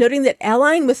help, noting that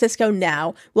allying with Sisko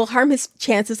now will harm his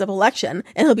chances of election,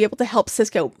 and he'll be able to help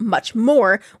Sisko much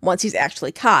more once he's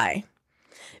actually Kai.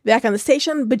 Back on the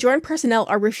station, Bajoran personnel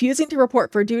are refusing to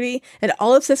report for duty, and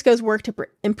all of Sisko's work to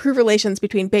improve relations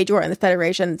between Bajor and the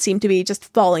Federation seem to be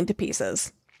just falling to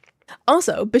pieces.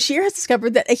 Also, Bashir has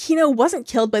discovered that Aquino wasn't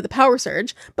killed by the power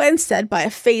surge, but instead by a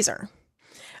phaser.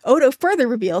 Odo further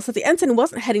reveals that the ensign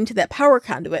wasn't heading to that power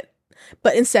conduit,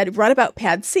 but instead runabout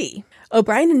pad C.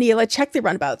 O'Brien and Neela check the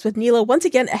runabouts, with Neela once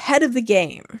again ahead of the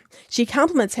game. She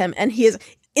compliments him, and he is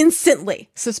instantly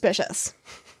suspicious.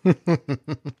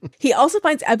 He also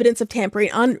finds evidence of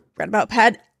tampering on runabout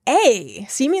pad A,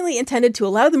 seemingly intended to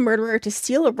allow the murderer to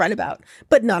steal a runabout,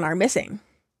 but none are missing.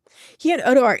 He and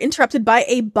Odo are interrupted by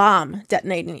a bomb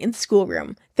detonating in the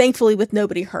schoolroom, thankfully with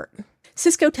nobody hurt.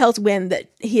 Sisko tells Wynn that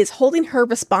he is holding her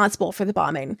responsible for the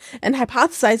bombing, and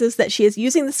hypothesizes that she is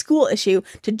using the school issue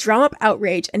to drum up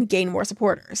outrage and gain more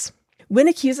supporters. Wynn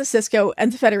accuses Sisko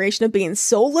and the Federation of being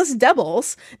soulless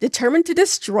devils determined to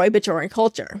destroy Bajoran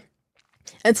culture.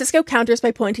 And Sisko counters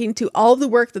by pointing to all of the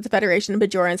work that the Federation and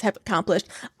Bajorans have accomplished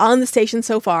on the station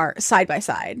so far, side by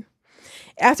side.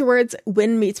 Afterwards,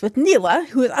 Wynn meets with Neela,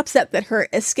 who is upset that her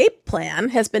escape plan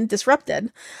has been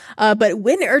disrupted, but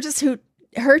Wynn urges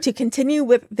her to continue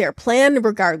with their plan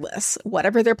regardless,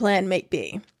 whatever their plan may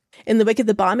be. In the wake of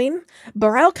the bombing,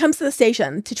 Bareil comes to the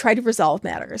station to try to resolve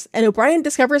matters, and O'Brien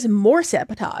discovers more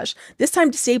sabotage, this time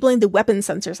disabling the weapon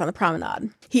sensors on the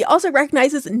promenade. He also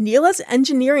recognizes Neela's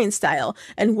engineering style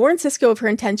and warns Sisko of her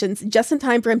intentions just in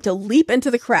time for him to leap into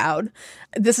the crowd.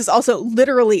 This is also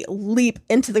literally leap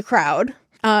into the crowd,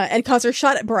 and cause her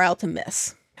shot at Bareil to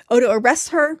miss. Odo arrests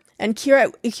her, and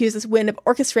Kira accuses Wynn of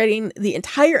orchestrating the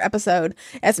entire episode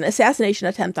as an assassination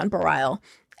attempt on Bareil,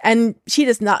 and she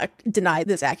does not deny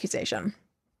this accusation.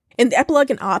 In the epilogue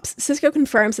and ops, Sisko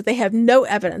confirms that they have no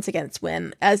evidence against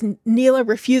Wynn, as Neela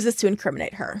refuses to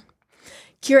incriminate her.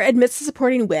 Kira admits to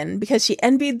supporting Wynn because she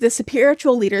envied the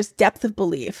spiritual leader's depth of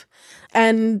belief,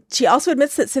 and she also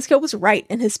admits that Sisko was right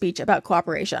in his speech about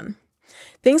cooperation.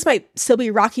 Things might still be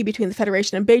rocky between the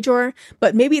Federation and Bajor,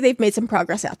 but maybe they've made some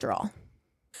progress after all.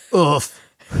 Oof.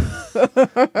 2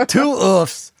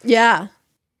 oofs. Yeah.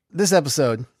 This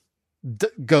episode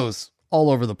goes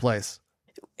all over the place.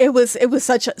 It was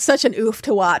such an oof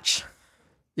to watch.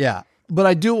 Yeah. But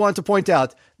I do want to point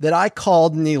out that I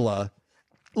called Neela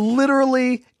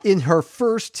literally in her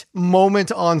first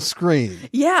moment on screen.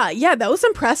 Yeah, that was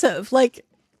impressive. Like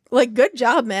good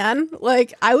job, man.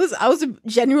 Like I was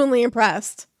genuinely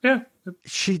impressed. Yeah.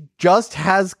 She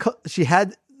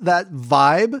had that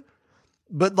vibe,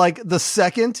 but like the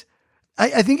second,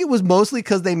 I think it was mostly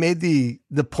because they made the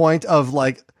point of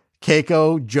like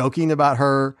Keiko joking about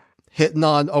her hitting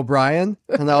on O'Brien.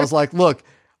 And I was like, look,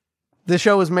 this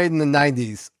show was made in the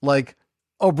 90s. Like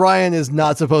O'Brien is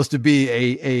not supposed to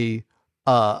be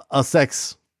a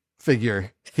sex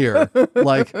figure here.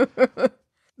 Like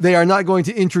they are not going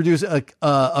to introduce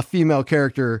a female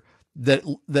character that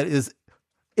is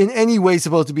in any way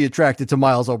supposed to be attracted to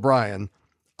Miles O'Brien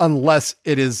unless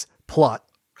it is plot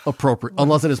appropriate,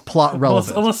 unless it is plot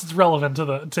relevant. Unless it's relevant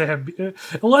to him.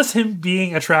 Unless him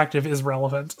being attractive is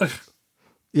relevant.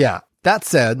 Yeah. That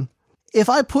said, if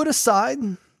I put aside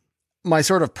my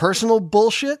sort of personal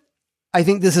bullshit, I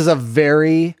think this is a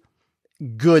very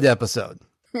good episode.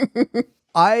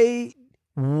 I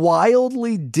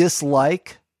wildly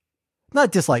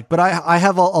not dislike, but I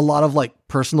have a lot of like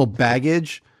personal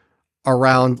baggage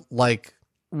around like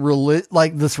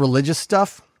this religious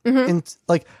stuff. Mm-hmm. And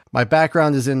like my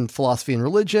background is in philosophy and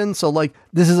religion. So like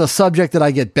this is a subject that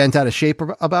I get bent out of shape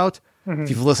about. If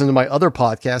you've listened to my other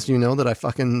podcast, you know that I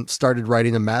fucking started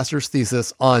writing a master's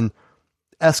thesis on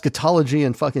eschatology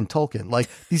and fucking Tolkien. Like,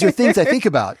 these are things I think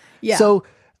about. Yeah. So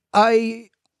I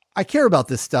care about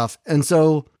this stuff. And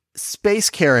so Space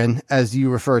Karen, as you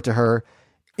refer to her,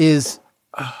 is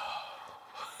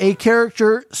a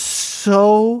character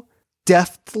so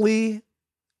deftly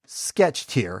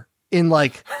sketched here in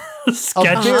like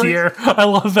sketched here. I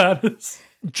love that.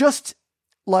 Just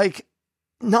like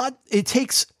it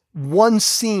takes one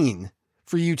scene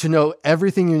for you to know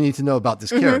everything you need to know about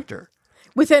this character.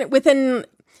 Within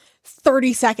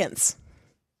 30 seconds.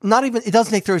 Not even, it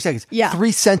doesn't take 30 seconds. Yeah.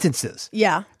 3 sentences.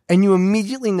 Yeah. And you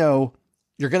immediately know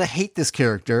you're going to hate this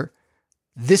character.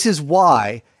 This is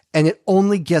why. And it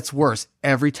only gets worse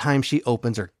every time she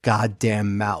opens her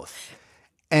goddamn mouth.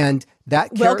 And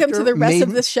that character. Welcome to the rest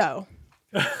of this show.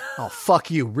 Oh,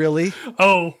 fuck you. Really?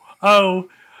 Oh,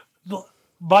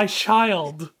 my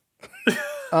child.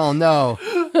 Oh, no.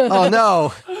 Oh,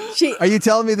 no. Are you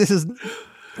telling me this is...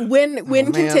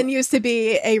 Wynn continues to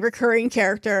be a recurring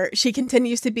character. She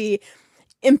continues to be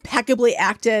impeccably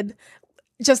acted.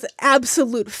 Just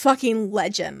absolute fucking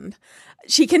legend.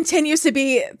 She continues to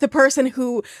be the person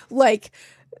who, like,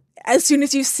 as soon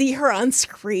as you see her on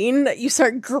screen, you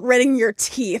start gritting your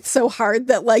teeth so hard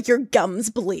that, like, your gums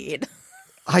bleed.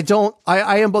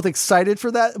 I am both excited for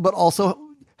that, but also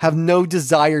have no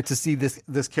desire to see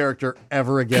this character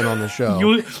ever again on the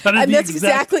show.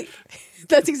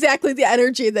 That's exactly the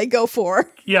energy they go for.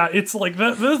 Yeah, it's like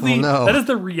that is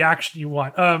the reaction you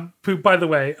want. Who, by the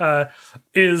way,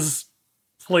 is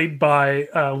played by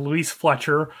Louise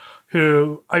Fletcher,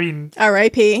 who, I mean,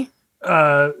 R.I.P.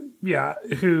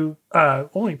 Who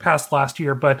only passed last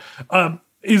year, but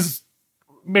is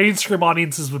mainstream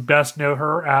audiences would best know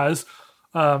her as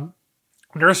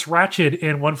Nurse Ratched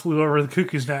in One Flew Over the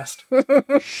Cuckoo's Nest.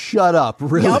 Shut up,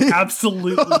 really? Yep,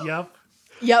 absolutely, yep.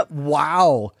 Yep.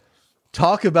 Wow.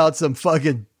 Talk about some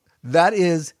fucking... That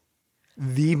is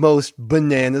the most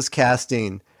bananas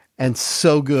casting and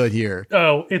so good here.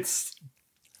 Oh, she's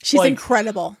like,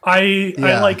 incredible. I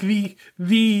like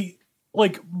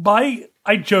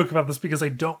I joke about this because I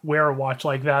don't wear a watch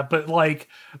like that, but like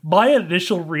my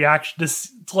initial reaction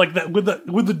to like that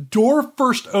when the door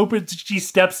first opens, she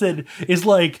steps in is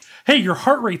like, "Hey, your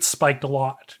heart rate spiked a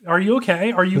lot. Are you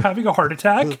okay? Are you having a heart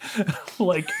attack?"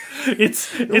 Like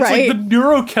it's right. Like the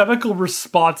neurochemical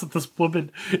response that this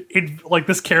woman like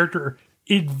this character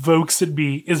invokes in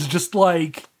me is just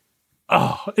like,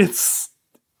 oh, it's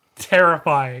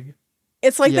terrifying.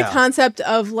 It's like the concept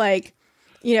of like,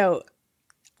 you know,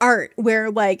 art where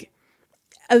like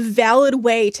a valid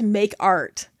way to make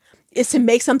art is to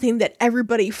make something that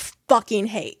everybody fucking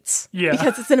hates. Yeah.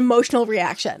 Because it's an emotional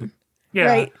reaction. Yeah.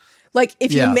 Right? Like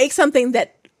if you make something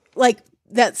that like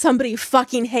that somebody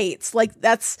fucking hates, like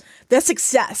that's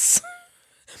success.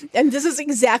 And this is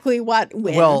exactly what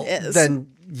Wynn is. Then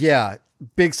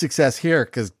big success here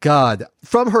because God,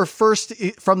 from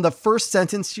the first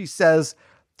sentence she says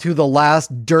to the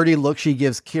last dirty look she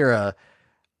gives Kira,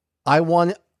 I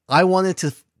wanted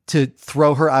to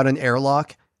throw her out an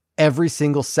airlock every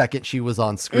single second she was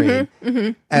on screen.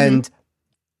 And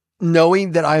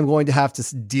knowing that I'm going to have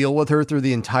to deal with her through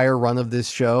the entire run of this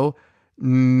show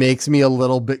makes me a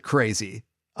little bit crazy.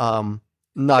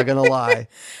 Not gonna lie.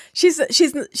 She's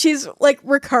like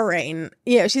recurring.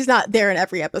 You know, she's not there in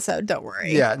every episode, don't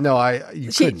worry. Yeah, no,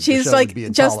 she's like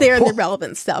just there in the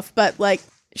relevant stuff, but like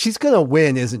she's gonna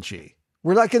win, isn't she?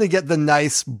 We're not gonna get the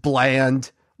nice,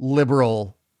 bland,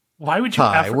 liberal. Why would you?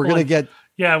 We're gonna get.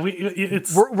 Yeah,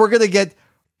 we're gonna get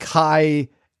Kai,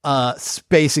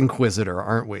 Space Inquisitor,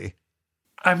 aren't we?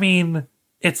 I mean,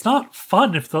 it's not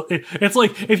fun it's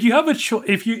like if you have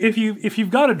if you've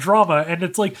got a drama and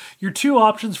it's like your two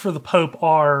options for the Pope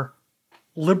are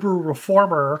liberal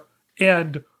reformer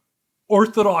and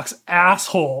Orthodox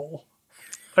asshole.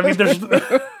 I mean, there's.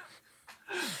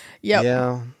 Yep.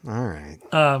 Yeah. All right.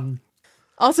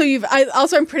 Also,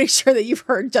 I'm pretty sure that you've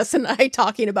heard Justin and I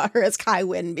talking about her as Kai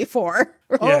Wynn before.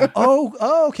 Yeah.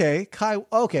 Oh, okay. Kai.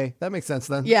 Okay, that makes sense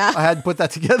then. Yeah, I had to put that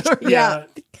together. Yeah,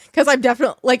 because I've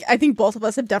definitely I think both of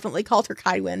us have definitely called her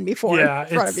Kai Wynn before. Yeah,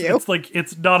 in front of you. It's like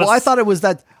it's not. Well, I thought it was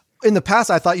that in the past.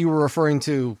 I thought you were referring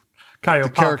to Kai the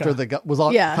character that was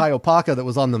on Kai Opaka that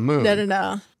was on the moon.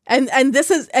 No. And this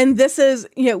is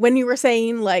you know when you were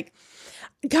saying like,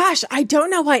 gosh, I don't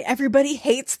know why everybody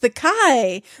hates the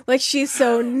Kai. Like, she's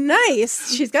so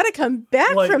nice. She's got to come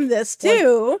back from this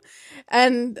too.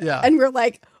 And we're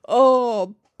like,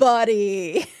 oh,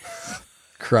 buddy.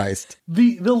 Christ.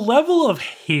 The level of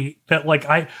hate that like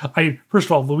I first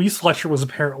of all, Louise Fletcher was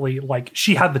apparently like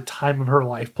she had the time of her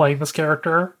life playing this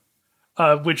character,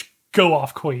 which go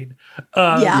off, queen.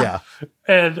 Yeah.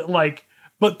 And like,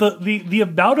 but the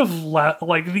amount of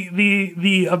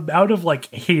the amount of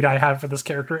like hate I have for this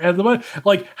character, and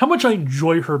like how much I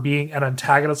enjoy her being an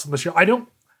antagonist on the show. I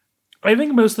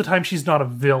think most of the time she's not a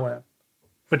villain,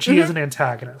 but she is an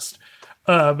antagonist.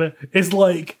 Is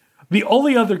like the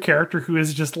only other character who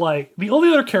is just like the only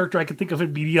other character I can think of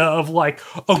in media of like,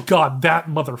 oh god, that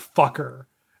motherfucker,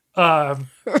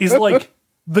 is like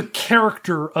the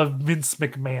character of Vince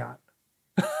McMahon.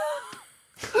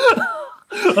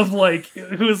 Of like,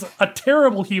 who is a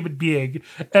terrible human being,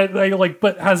 and like,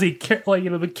 but has a like,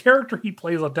 the character he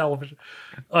plays on television.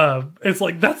 It's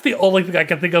like that's the only thing I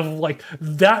can think of like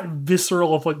that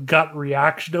visceral of a gut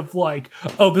reaction of like,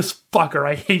 oh, this fucker,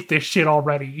 I hate this shit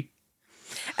already.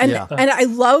 And I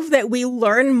love that we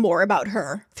learn more about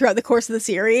her throughout the course of the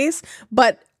series,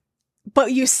 but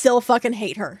you still fucking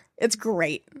hate her. It's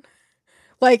great.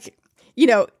 Like, you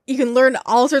can learn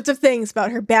all sorts of things about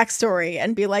her backstory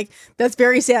and be like, that's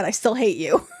very sad. I still hate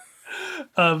you.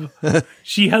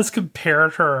 She has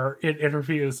compared her in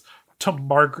interviews to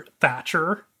Margaret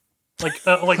Thatcher.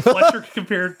 Like Fletcher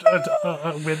compared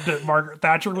Wynn to Margaret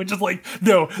Thatcher, which is like,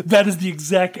 no, that is the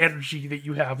exact energy that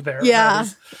you have there. Yeah.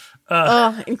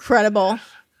 Incredible.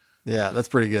 Yeah, that's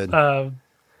pretty good.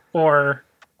 Or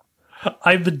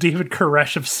I'm the David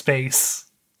Koresh of space.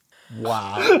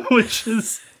 Wow. Which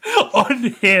is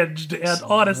unhinged and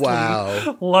honestly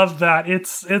love that.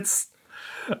 It's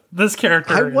this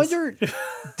character. I wonder,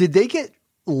 did they get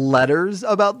letters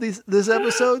about this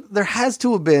episode? There has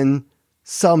to have been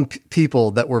some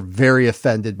people that were very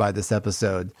offended by this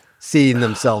episode, seeing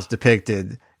themselves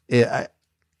depicted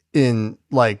in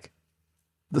like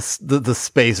the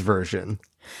space version.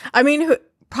 I mean,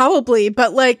 probably,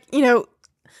 but like,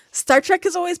 Star Trek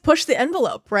has always pushed the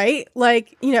envelope, right?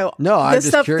 Like, no, I'm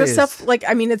just curious. This stuff, like,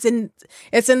 I mean, it's in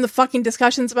the fucking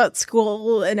discussions about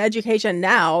school and education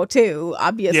now too,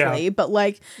 obviously. Yeah. But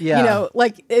like,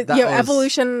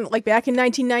 evolution, like back in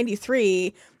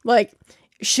 1993, like,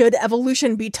 should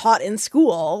evolution be taught in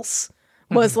schools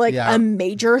was like a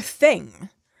major thing.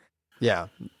 Yeah.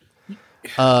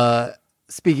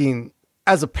 Speaking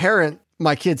as a parent,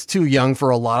 my kid's too young for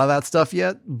a lot of that stuff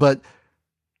yet, but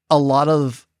a lot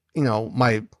of,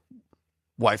 my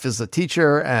wife is a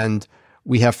teacher and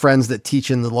we have friends that teach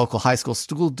in the local high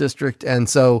school district. And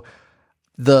so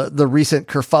the recent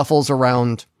kerfuffles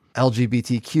around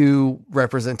LGBTQ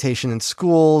representation in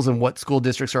schools and what school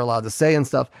districts are allowed to say and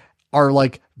stuff are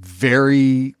like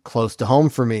very close to home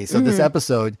for me. So this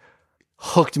episode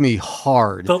hooked me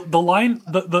hard. The line,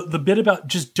 the bit about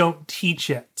just don't teach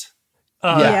it.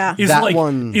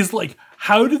 Is like,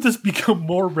 how did this become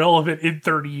more relevant in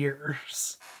 30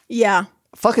 years? Yeah.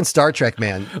 Fucking Star Trek,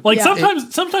 man. Like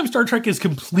sometimes Star Trek is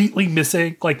completely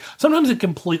missing. Like sometimes it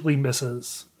completely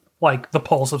misses like the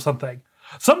pulse of something.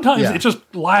 Sometimes it just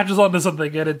latches onto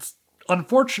something and it's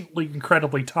unfortunately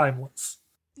incredibly timeless.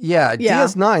 Yeah.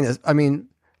 DS9 is, I mean,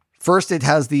 first it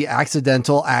has the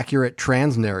accidental accurate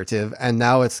trans narrative, and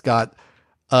now it's got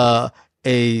a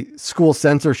school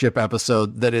censorship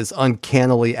episode that is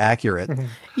uncannily accurate.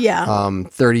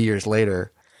 30 years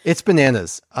later. It's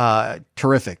bananas.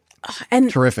 Terrific.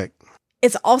 And terrific.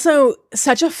 It's also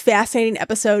such a fascinating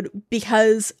episode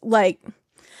because like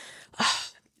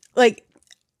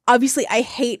obviously I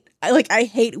hate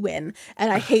Wynn,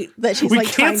 and I hate that she's like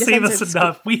trying to censor. We can't say this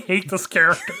enough. We hate this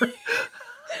character.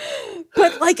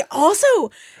 But like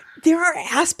also there are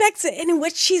aspects in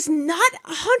which she's not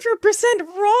 100%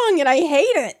 wrong, and I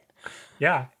hate it.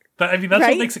 Yeah. I mean, that's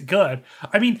what makes it good.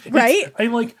 I mean, I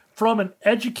like, from an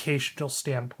educational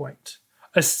standpoint,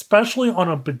 especially on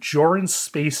a Bajoran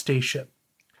space station,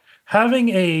 having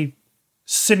a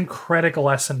syncretic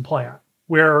lesson plan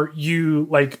where you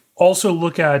like also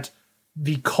look at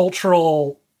the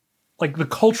cultural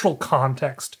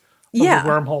context of the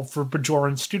wormhole for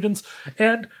Bajoran students.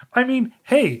 And I mean,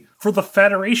 hey, for the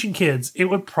Federation kids, it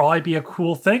would probably be a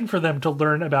cool thing for them to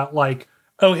learn about like,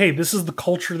 oh, hey, this is the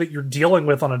culture that you're dealing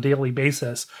with on a daily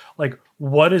basis. Like,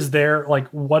 what are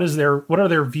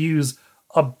their views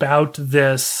about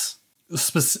this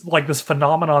this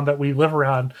phenomenon that we live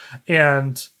around?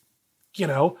 And,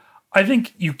 I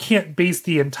think you can't base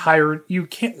you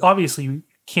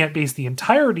can't base the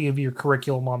entirety of your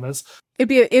curriculum on this.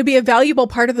 It'd be a valuable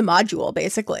part of the module,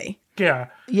 basically. Yeah.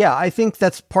 Yeah, I think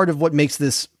that's part of what makes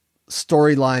this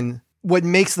storyline, what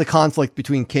makes the conflict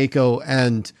between Keiko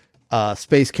and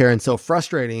Space Karen so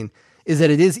frustrating, is that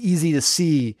it is easy to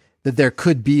see that there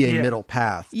could be a Yeah. middle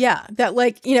path. Yeah, that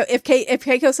like, you know, if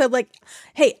Keiko said like,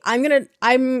 "Hey, I'm not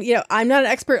an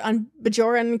expert on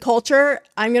Bajoran culture.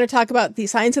 I'm going to talk about the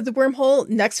science of the wormhole.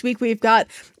 Next week we've got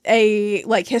a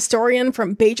like historian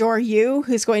from Bajor U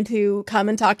who's going to come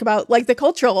and talk about like the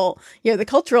cultural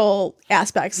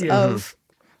aspects of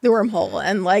the wormhole,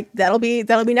 and like that'll be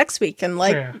next week, and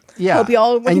like hope you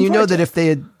all and you know that to if they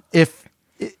had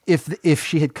if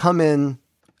she had come in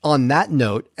on that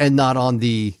note and not on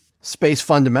the space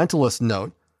fundamentalist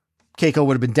note, Keiko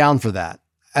would have been down for that.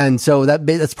 And so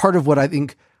that's part of what I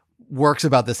think works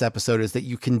about this episode, is that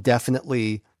you can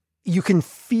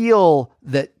feel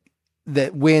that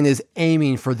Wynn is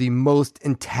aiming for the most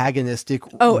antagonistic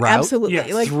route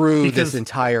absolutely. Like, through this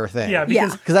entire thing. Yeah,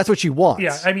 because that's what she wants.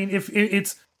 Yeah, I mean, if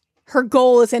it's her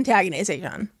goal is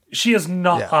antagonization. She is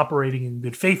not operating in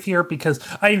good faith here, because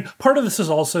I mean, part of this is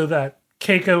also that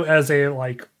Keiko, as a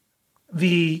like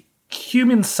the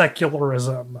human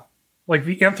secularism, like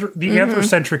the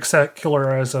anthrocentric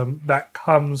secularism that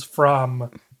comes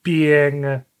from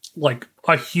being like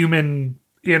a human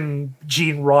in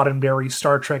Gene Roddenberry's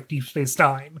Star Trek Deep Space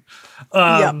Nine.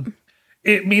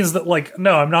 It means that like,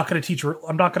 no, I'm not going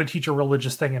to teach a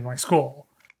religious thing in my school.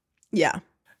 Yeah.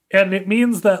 And it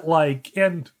means that like,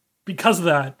 and because of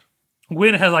that,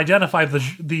 Wynn has identified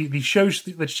the show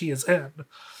that she is in,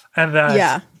 and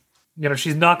that you know,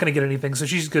 she's not going to get anything, so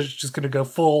she's just going to go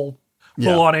full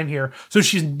on in here. So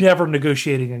she's never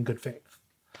negotiating in good faith.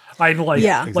 I like,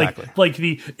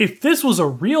 exactly. If this was a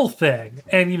real thing,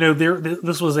 and you know,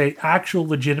 this was a actual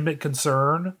legitimate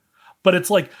concern, but it's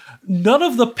like none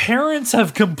of the parents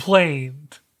have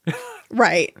complained.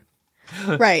 Right.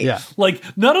 Yeah. Like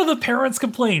none of the parents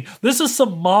complain. This is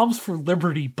some Moms for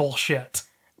Liberty bullshit.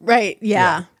 Right.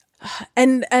 Yeah.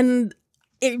 And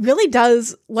it really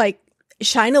does like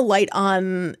shine a light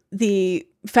on the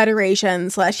Federation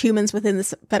 / humans within the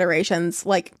Federation's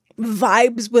like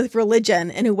vibes with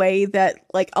religion in a way that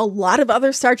like a lot of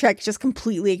other Star Trek just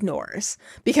completely ignores.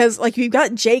 Because like you've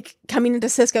got Jake coming into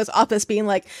Sisko's office being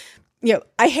like, you know,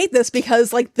 I hate this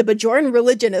because like the Bajoran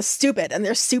religion is stupid and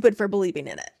they're stupid for believing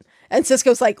in it. And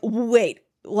Sisko's like, wait,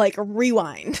 like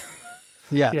rewind.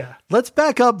 Yeah. Let's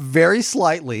back up very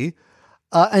slightly.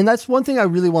 And that's one thing I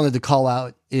really wanted to call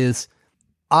out is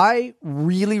I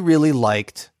really, really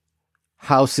liked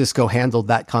how Sisko handled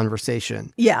that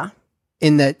conversation. Yeah.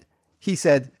 In that he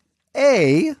said,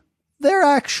 A, they're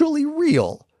actually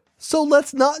real. So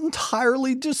let's not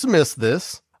entirely dismiss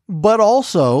this. But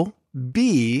also,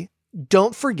 B,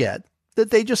 don't forget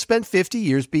that they just spent 50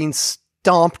 years being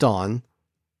stomped on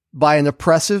by an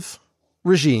oppressive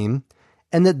regime,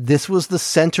 and that this was the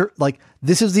center, like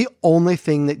this is the only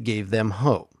thing that gave them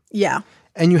hope. Yeah.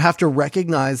 And you have to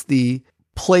recognize the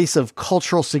place of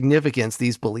cultural significance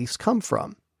these beliefs come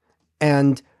from.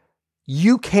 And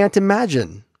you can't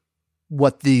imagine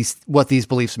what these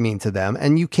beliefs mean to them,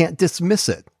 and you can't dismiss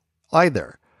it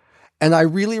either. And I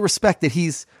really respect that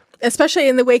he's... Especially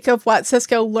in the wake of what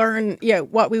Sisko learned, you know,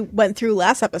 what we went through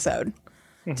last episode.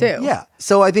 Too. Yeah.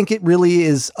 So I think it really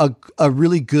is a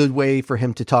really good way for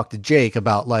him to talk to Jake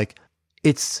about like,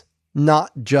 it's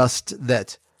not just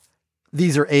that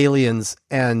these are aliens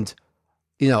and,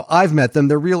 you know, I've met them,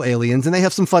 they're real aliens and they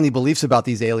have some funny beliefs about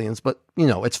these aliens, but you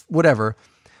know, it's whatever.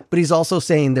 But he's also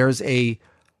saying there's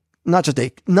not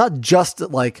just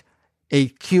like a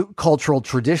cute cultural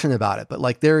tradition about it, but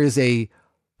like there is a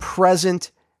present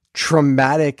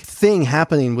traumatic thing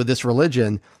happening with this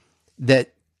religion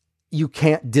that you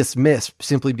can't dismiss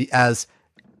simply as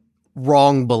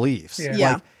wrong beliefs.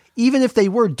 Yeah. Like, even if there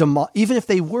was no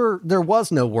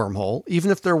wormhole,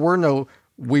 even if there were no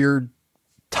weird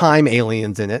time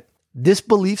aliens in it, this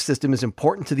belief system is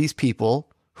important to these people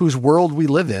whose world we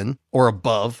live in, or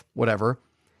above, whatever.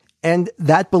 And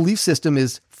that belief system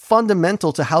is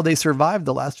fundamental to how they survived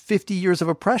the last 50 years of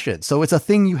oppression. So it's a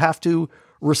thing you have to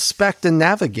respect and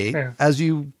navigate as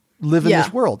you live in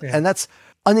this world. Yeah. And that's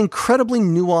an incredibly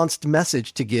nuanced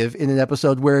message to give in an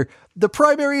episode where the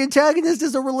primary antagonist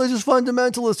is a religious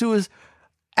fundamentalist who is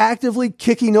actively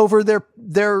kicking over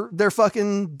their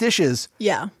fucking dishes.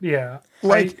 Yeah. Yeah.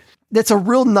 Like, that's a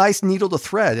real nice needle to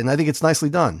thread, and I think it's nicely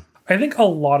done. I think a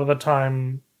lot of the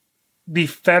time, the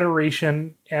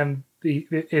Federation and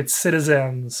its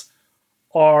citizens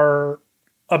are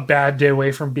a bad day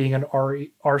away from being an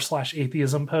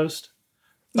r/atheism post.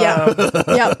 Yeah.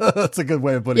 Yep. That's a good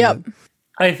way of putting it.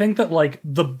 I think that like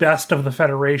the best of the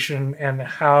Federation and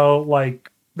how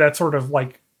like that sort of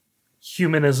like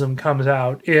humanism comes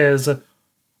out is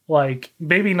like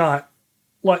maybe not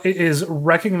like is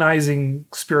recognizing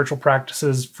spiritual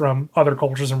practices from other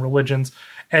cultures and religions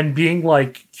and being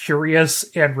like curious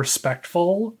and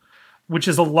respectful which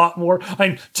is a lot more.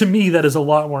 To me, that is a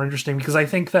lot more interesting because I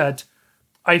think that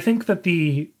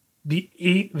the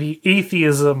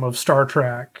atheism of Star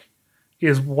Trek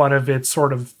is one of its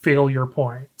sort of failure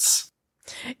points.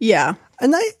 Yeah.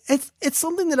 And it's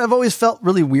something that I've always felt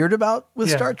really weird about with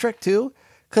Star Trek too.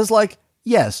 Cause like,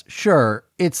 yes, sure,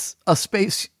 it's a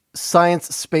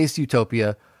science space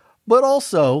utopia, but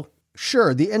also,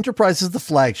 sure, the Enterprise is the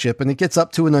flagship and it gets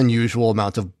up to an unusual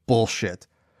amount of bullshit.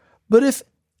 But if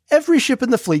every ship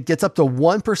in the fleet gets up to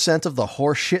 1% of the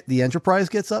horse shit the Enterprise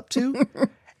gets up to,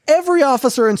 every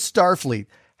officer in Starfleet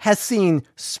has seen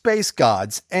space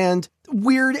gods and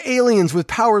weird aliens with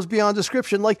powers beyond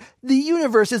description. Like, the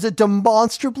universe is a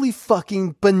demonstrably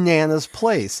fucking bananas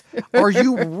place. Are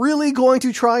you really going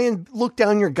to try and look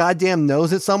down your goddamn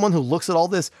nose at someone who looks at all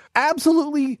this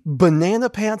absolutely banana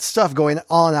pants stuff going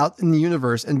on out in the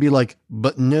universe and be like,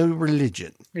 but no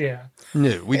religion? Yeah.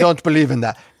 No, we don't believe in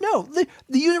that. No, the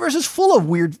universe is full of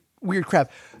weird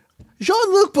crap.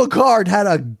 Jean-Luc Picard had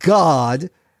a god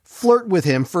flirt with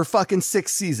him for fucking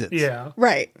 6 seasons. Yeah.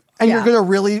 Right. And you're gonna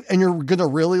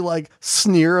really like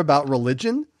sneer about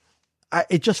religion.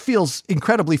 It just feels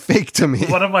incredibly fake to me.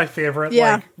 One of my favorite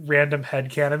like random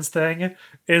headcanons thing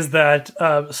is that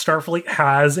Starfleet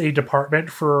has a department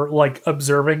for like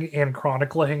observing and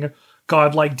chronicling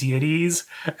godlike deities,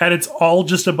 and it's all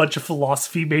just a bunch of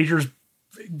philosophy majors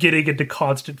getting into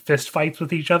constant fistfights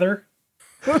with each other.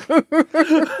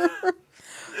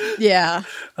 Yeah.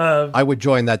 I would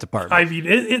join that department. I mean,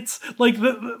 it's like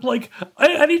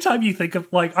anytime you think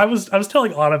of like I was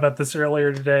telling Anna about this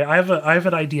earlier today. I have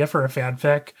an idea for a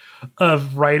fanfic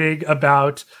of writing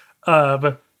about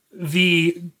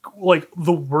the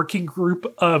working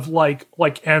group of like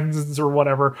ensigns or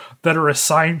whatever that are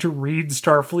assigned to read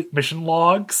Starfleet mission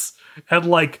logs and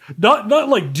like not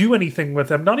like do anything with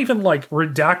them, not even like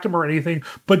redact them or anything,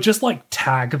 but just like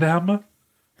tag them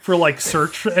for like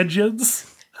search engines.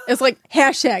 It's like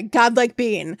hashtag godlike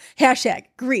being, hashtag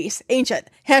Greece, ancient,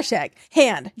 hashtag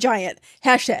hand, giant,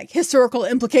 hashtag historical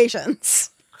implications.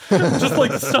 Just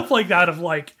like stuff like that of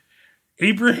like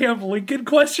Abraham Lincoln ?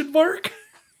 I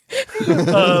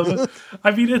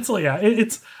mean, it's like, yeah,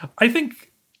 it's, I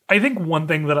think one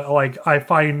thing that I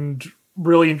find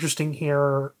really interesting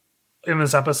here in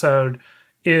this episode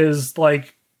is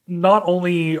like, not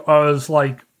only are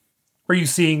you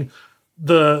seeing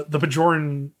the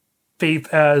Bajoran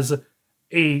faith as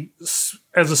a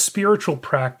spiritual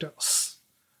practice,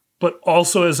 but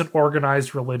also as an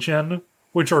organized religion,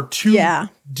 which are two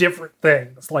different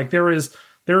things. Like there is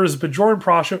Bajoran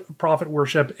prophet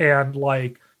worship, and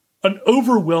like an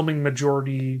overwhelming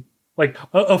majority, like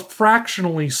a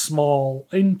fractionally small,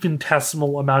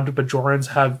 infinitesimal amount of Bajorans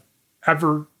have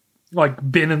ever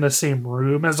like been in the same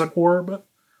room as an orb,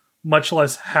 much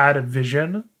less had a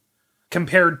vision,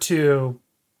 compared to,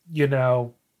 you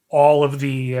know, all of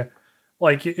the,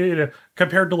 like,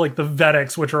 compared to like the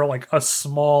Vedics, which are like a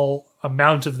small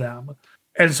amount of them.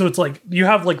 And so it's like, you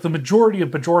have like the majority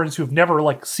of Bajorans who've never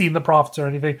like seen the prophets or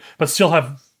anything, but still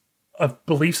have a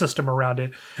belief system around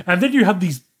it. And then you have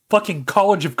these fucking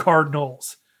College of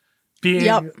Cardinals being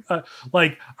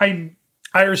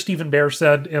Ira Stephen Bear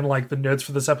said in like the notes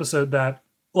for this episode that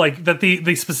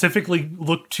they specifically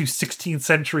look to 16th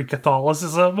century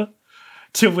Catholicism,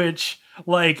 to which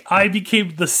like I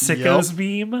became the sickos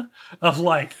meme of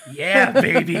like, yeah,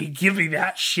 baby, give me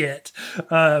that shit.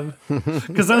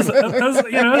 Because as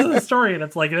a historian,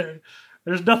 it's like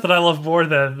there's nothing I love more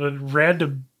than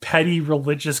random petty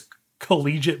religious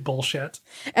collegiate bullshit.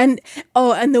 And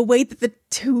the way that the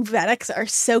two Vedics are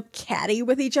so catty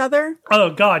with each other.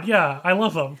 Oh god, yeah, I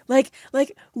love them. Like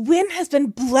Wynn has been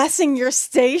blessing your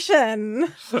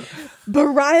station.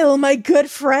 Barile, my good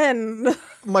friend.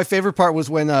 My favorite part was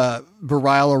when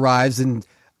Barile arrives and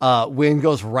Wynn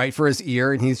goes right for his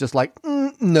ear, and he's just like,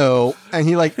 no, and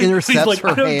he like intercepts like, her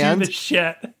I don't hand. Do this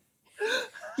shit.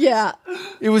 Yeah,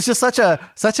 it was just such a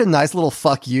nice little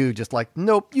fuck you. Just like,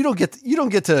 nope, you don't get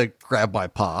to grab my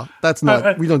paw. That's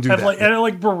not. We don't do that.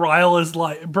 And Barile is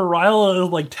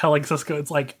like telling Sisko, it's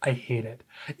like, I hate it.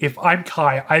 If I'm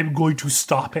Kai, I'm going to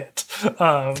stop it.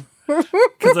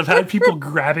 Because I've had people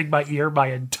grabbing my ear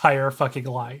my entire fucking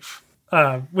life.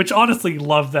 Which honestly,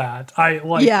 love that. I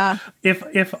like. Yeah.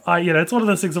 If I, it's one of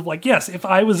those things of like, yes, if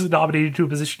I was nominated to a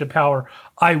position of power,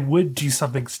 I would do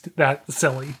something that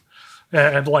silly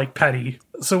and like petty.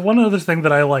 So one other thing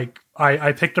that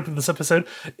I picked up in this episode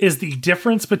is the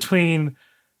difference between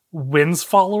Wynn's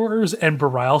followers and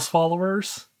Barile's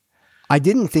followers. I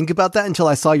didn't think about that until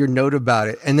I saw your note about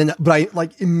it, but I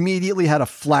like immediately had a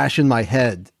flash in my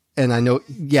head, and I know,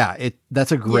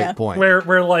 that's a great point.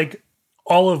 Where like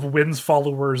all of Wynn's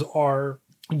followers are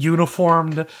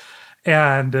uniformed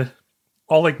and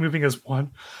all like moving as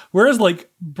one. Whereas like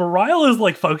Belial is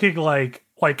like fucking like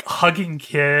hugging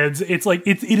kids. It's like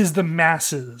it is the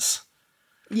masses.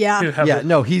 Yeah.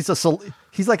 No, he's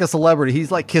like a celebrity.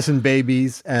 He's like kissing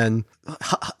babies and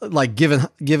like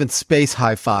giving space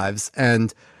high fives.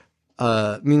 And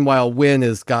meanwhile, Wynn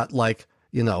has got like,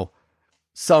 you know,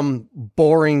 some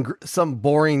boring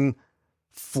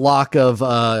flock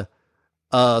of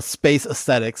space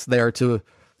aesthetics there to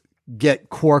get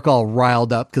Quark all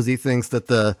riled up because he thinks that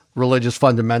the religious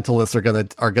fundamentalists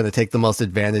are gonna take the most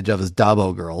advantage of his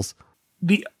Dabo girls.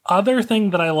 The other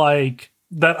thing that I like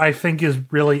that I think is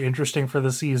really interesting for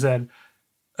the season,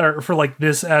 or for like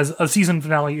this as a season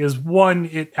finale, is one,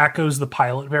 it echoes the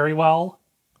pilot very well.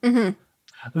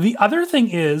 Mm-hmm. The other thing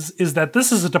is that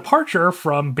this is a departure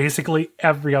from basically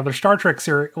every other Star Trek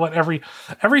series. What every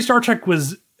Star Trek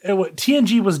was, what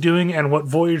TNG was doing, and what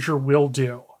Voyager will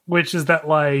do, which is that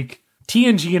like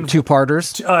TNG and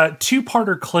two-parters,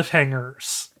 two-parter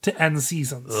cliffhangers to end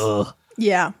seasons. Ugh.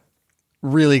 Yeah.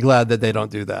 Really glad that they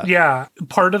don't do that. Yeah,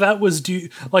 part of that was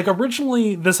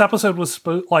originally this episode was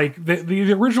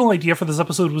the original idea for this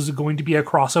episode was going to be a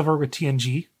crossover with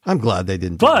TNG. I'm glad they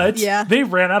didn't do but that. They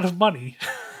ran out of money.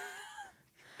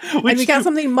 And we got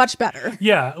something much better.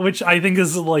 Yeah, which I think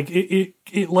is like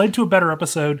it led to a better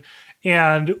episode,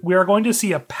 and we are going to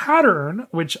see a pattern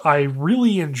which I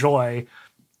really enjoy,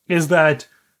 is that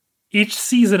each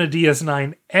season of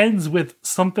DS9 ends with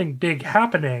something big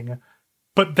happening.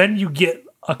 But then you get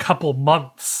a couple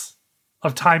months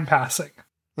of time passing.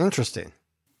 Interesting.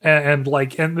 And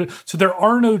so there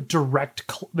are no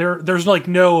direct, there's like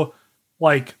no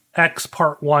like X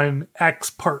part 1, X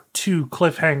part 2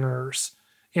 cliffhangers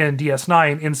in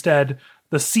DS9. Instead,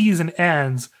 the season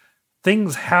ends,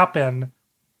 things happen.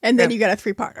 And then you get a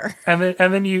 3-parter. And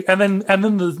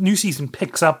then the new season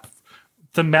picks up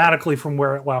thematically from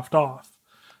where it left off.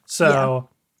 So, Yeah.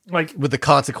 Like with the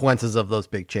consequences of those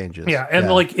big changes. Yeah,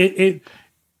 and like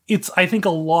it's I think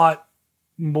a lot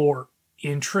more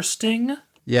interesting.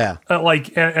 Yeah. Of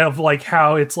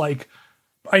how it's like,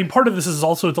 I mean, part of this is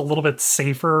also it's a little bit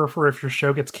safer for if your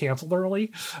show gets canceled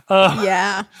early.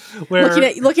 Yeah. Where,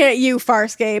 looking at you,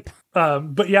 Farscape.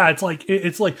 But yeah, it's like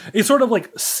it sort of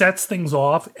like sets things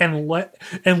off and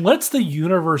lets the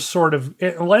universe sort of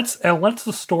lets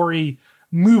the story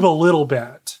move a little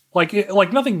bit.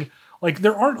 Nothing. Like,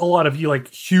 there aren't a lot of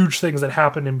huge things that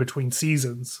happen in between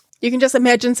seasons. You can just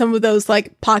imagine some of those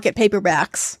like pocket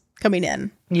paperbacks coming in.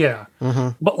 Yeah.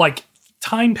 Mm-hmm. But like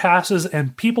time passes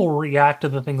and people react to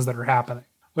the things that are happening,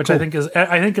 which cool.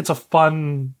 I think it's a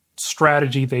fun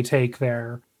strategy they take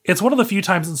there. It's one of the few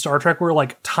times in Star Trek where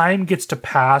like time gets to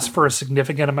pass for a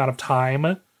significant amount of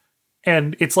time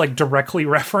and it's like directly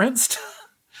referenced.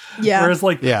 Yeah. Whereas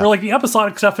where like the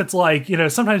episodic stuff, it's like, you know,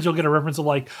 sometimes you'll get a reference of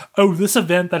like, oh, this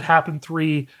event that happened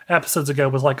 3 episodes ago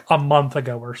was like a month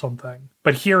ago or something.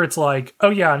 But here it's like, oh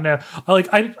yeah, no, like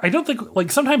I don't think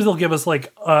like sometimes they'll give us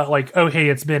like oh hey,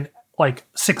 it's been like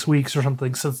 6 weeks or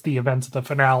something since the events of the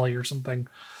finale or something.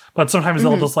 But sometimes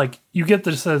they'll just like you get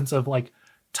the sense of like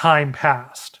time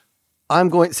passed.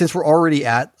 Since we're already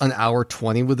at an hour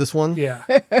 20 with this one. Yeah.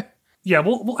 Yeah,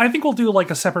 well, I think we'll do like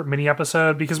a separate mini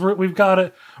episode because we're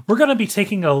going to be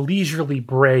taking a leisurely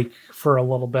break for a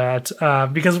little bit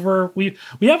because we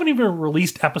haven't even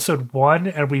released episode 1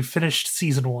 and we've finished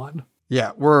season 1.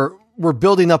 Yeah, we're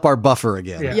building up our buffer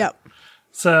again. Yeah. Yep.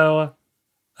 So,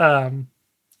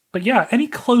 but yeah, any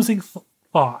closing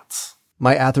thoughts?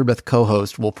 My Atherbeth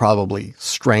co-host will probably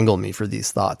strangle me for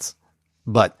these thoughts,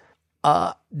 but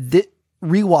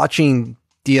rewatching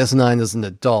DS9 as an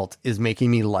adult is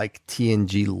making me like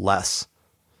TNG less.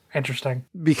 Interesting.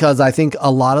 Because I think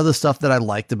a lot of the stuff that I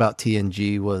liked about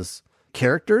TNG was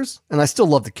characters, and I still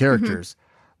love the characters,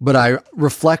 but I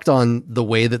reflect on the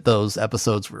way that those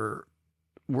episodes were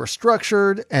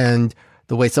structured and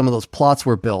the way some of those plots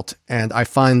were built, and I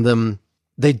find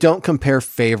they don't compare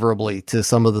favorably to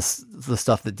some of the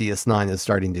stuff that DS9 is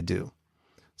starting to do.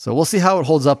 So we'll see how it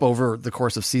holds up over the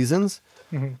course of seasons,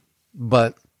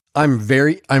 but I'm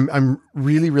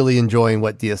really, really enjoying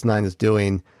what DS9 is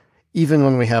doing, even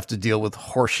when we have to deal with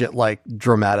horseshit like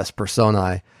dramatis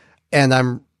personae.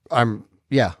 And I'm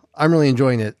really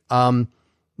enjoying it.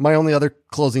 My only other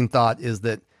closing thought is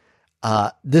that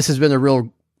this has been a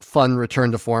real fun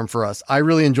return to form for us. I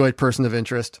really enjoyed Person of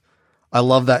Interest. I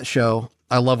love that show.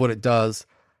 I love what it does.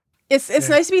 It's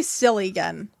nice to be silly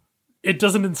again. It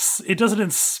doesn't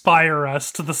inspire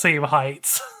us to the same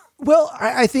heights. Well,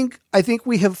 I think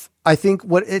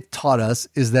what it taught us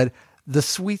is that the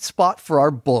sweet spot for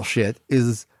our bullshit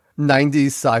is 90s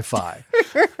sci-fi.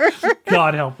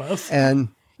 God help us. And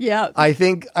Yeah. I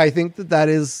think that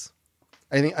is.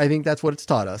 I think that's what it's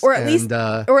taught us, or at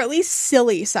least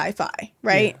silly sci-fi,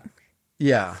 right?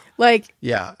 Yeah. Like,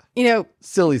 yeah,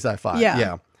 silly sci-fi.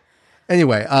 Yeah.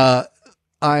 Anyway,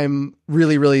 I'm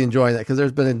really, really enjoying that because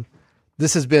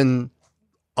this has been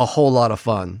a whole lot of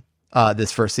fun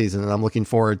this first season, and I'm looking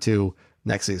forward to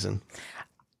next season.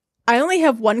 I only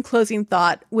have one closing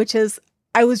thought, which is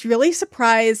I was really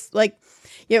surprised. Like,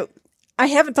 I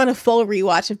haven't done a full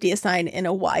rewatch of DS9 in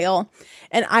a while,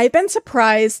 and I've been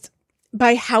surprised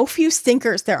by how few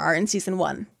stinkers there are in season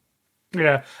 1.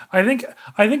 Yeah, I think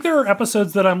there are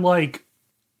episodes that I'm like,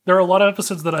 there are a lot of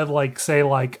episodes that I like say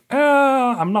like,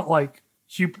 I'm not like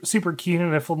super keen,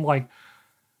 and if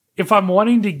I'm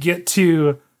wanting to get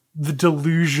to the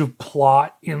deluge of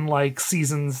plot in like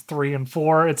seasons 3 and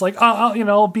 4, it's like,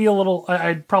 I'll be a little,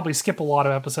 I'd probably skip a lot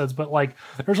of episodes, but like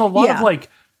there's a lot of like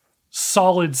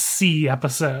solid C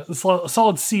episodes,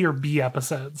 solid C or B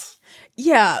episodes.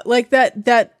 Yeah, like that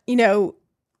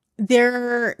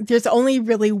there's only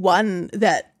really one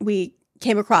that we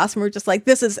came across and we're just like,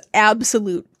 this is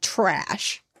absolute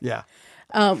trash. Yeah.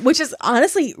 Which is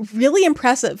honestly really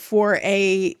impressive for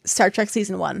a Star Trek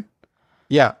season 1.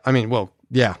 Yeah. I mean, well,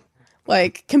 yeah.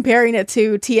 Like comparing it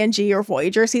to TNG or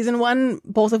Voyager season 1,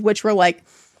 both of which were like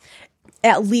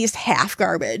at least half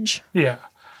garbage. Yeah.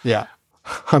 Yeah.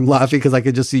 I'm laughing because I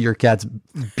could just see your cat's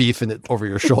beefing it over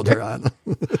your shoulder on.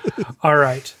 All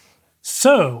right.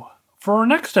 So for our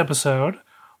next episode,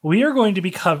 we are going to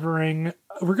be covering,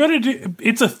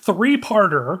 it's a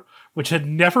 3-parter, which had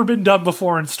never been done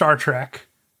before in Star Trek.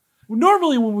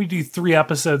 Normally when we do 3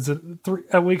 episodes,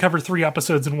 we cover 3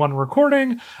 episodes in one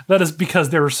recording. That is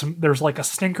because there's like a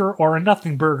stinker or a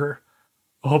nothing burger.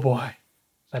 Oh boy,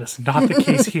 that is not the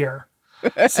case here.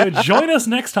 So join us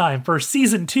next time for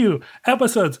season 2,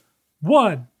 episodes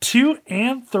 1, 2,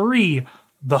 and 3,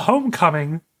 The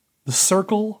Homecoming, The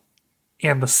Circle,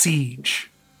 and The Siege.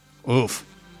 Oof.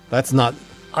 That's not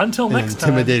Until an next time.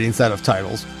 Intimidating set of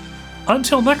titles.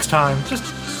 Until next time, just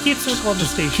keep circling the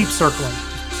stage. Keep circling.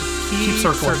 Keep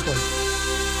circling.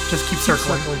 Just keep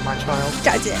circling, my child.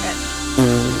 God damn it.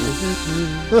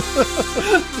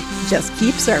 Just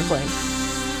keep circling.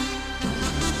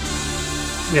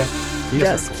 Yeah.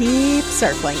 Just keep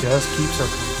circling. Just keep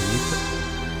circling.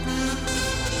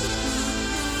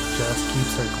 Just keep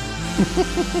circling.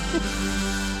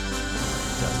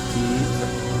 Just keep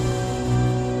circling.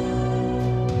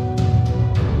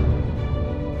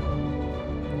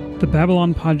 The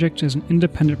Babylon Project is an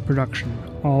independent production.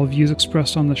 All views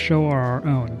expressed on the show are our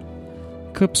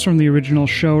own. Clips from the original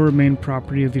show remain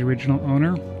property of the original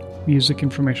owner. Music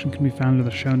information can be found in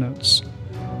the show notes.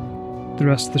 The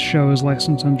rest of the show is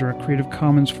licensed under a Creative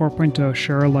Commons 4.0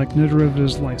 share-alike no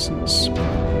derivatives license.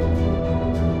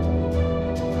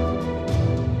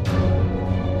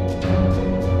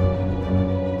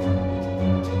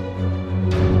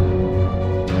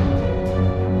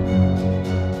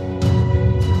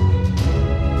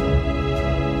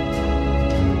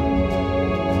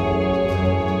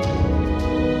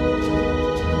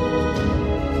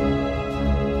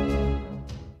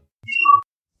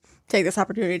 Take this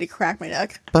opportunity to crack my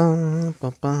neck. You're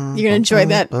going to enjoy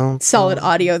that solid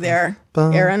audio there,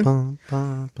 Aaron.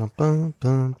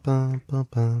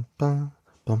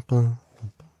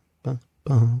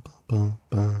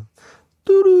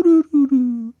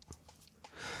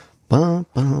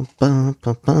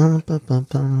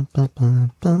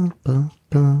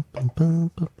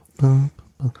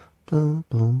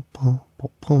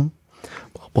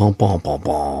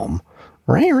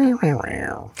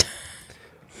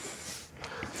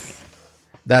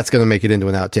 That's going to make it into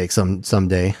an outtake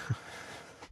someday.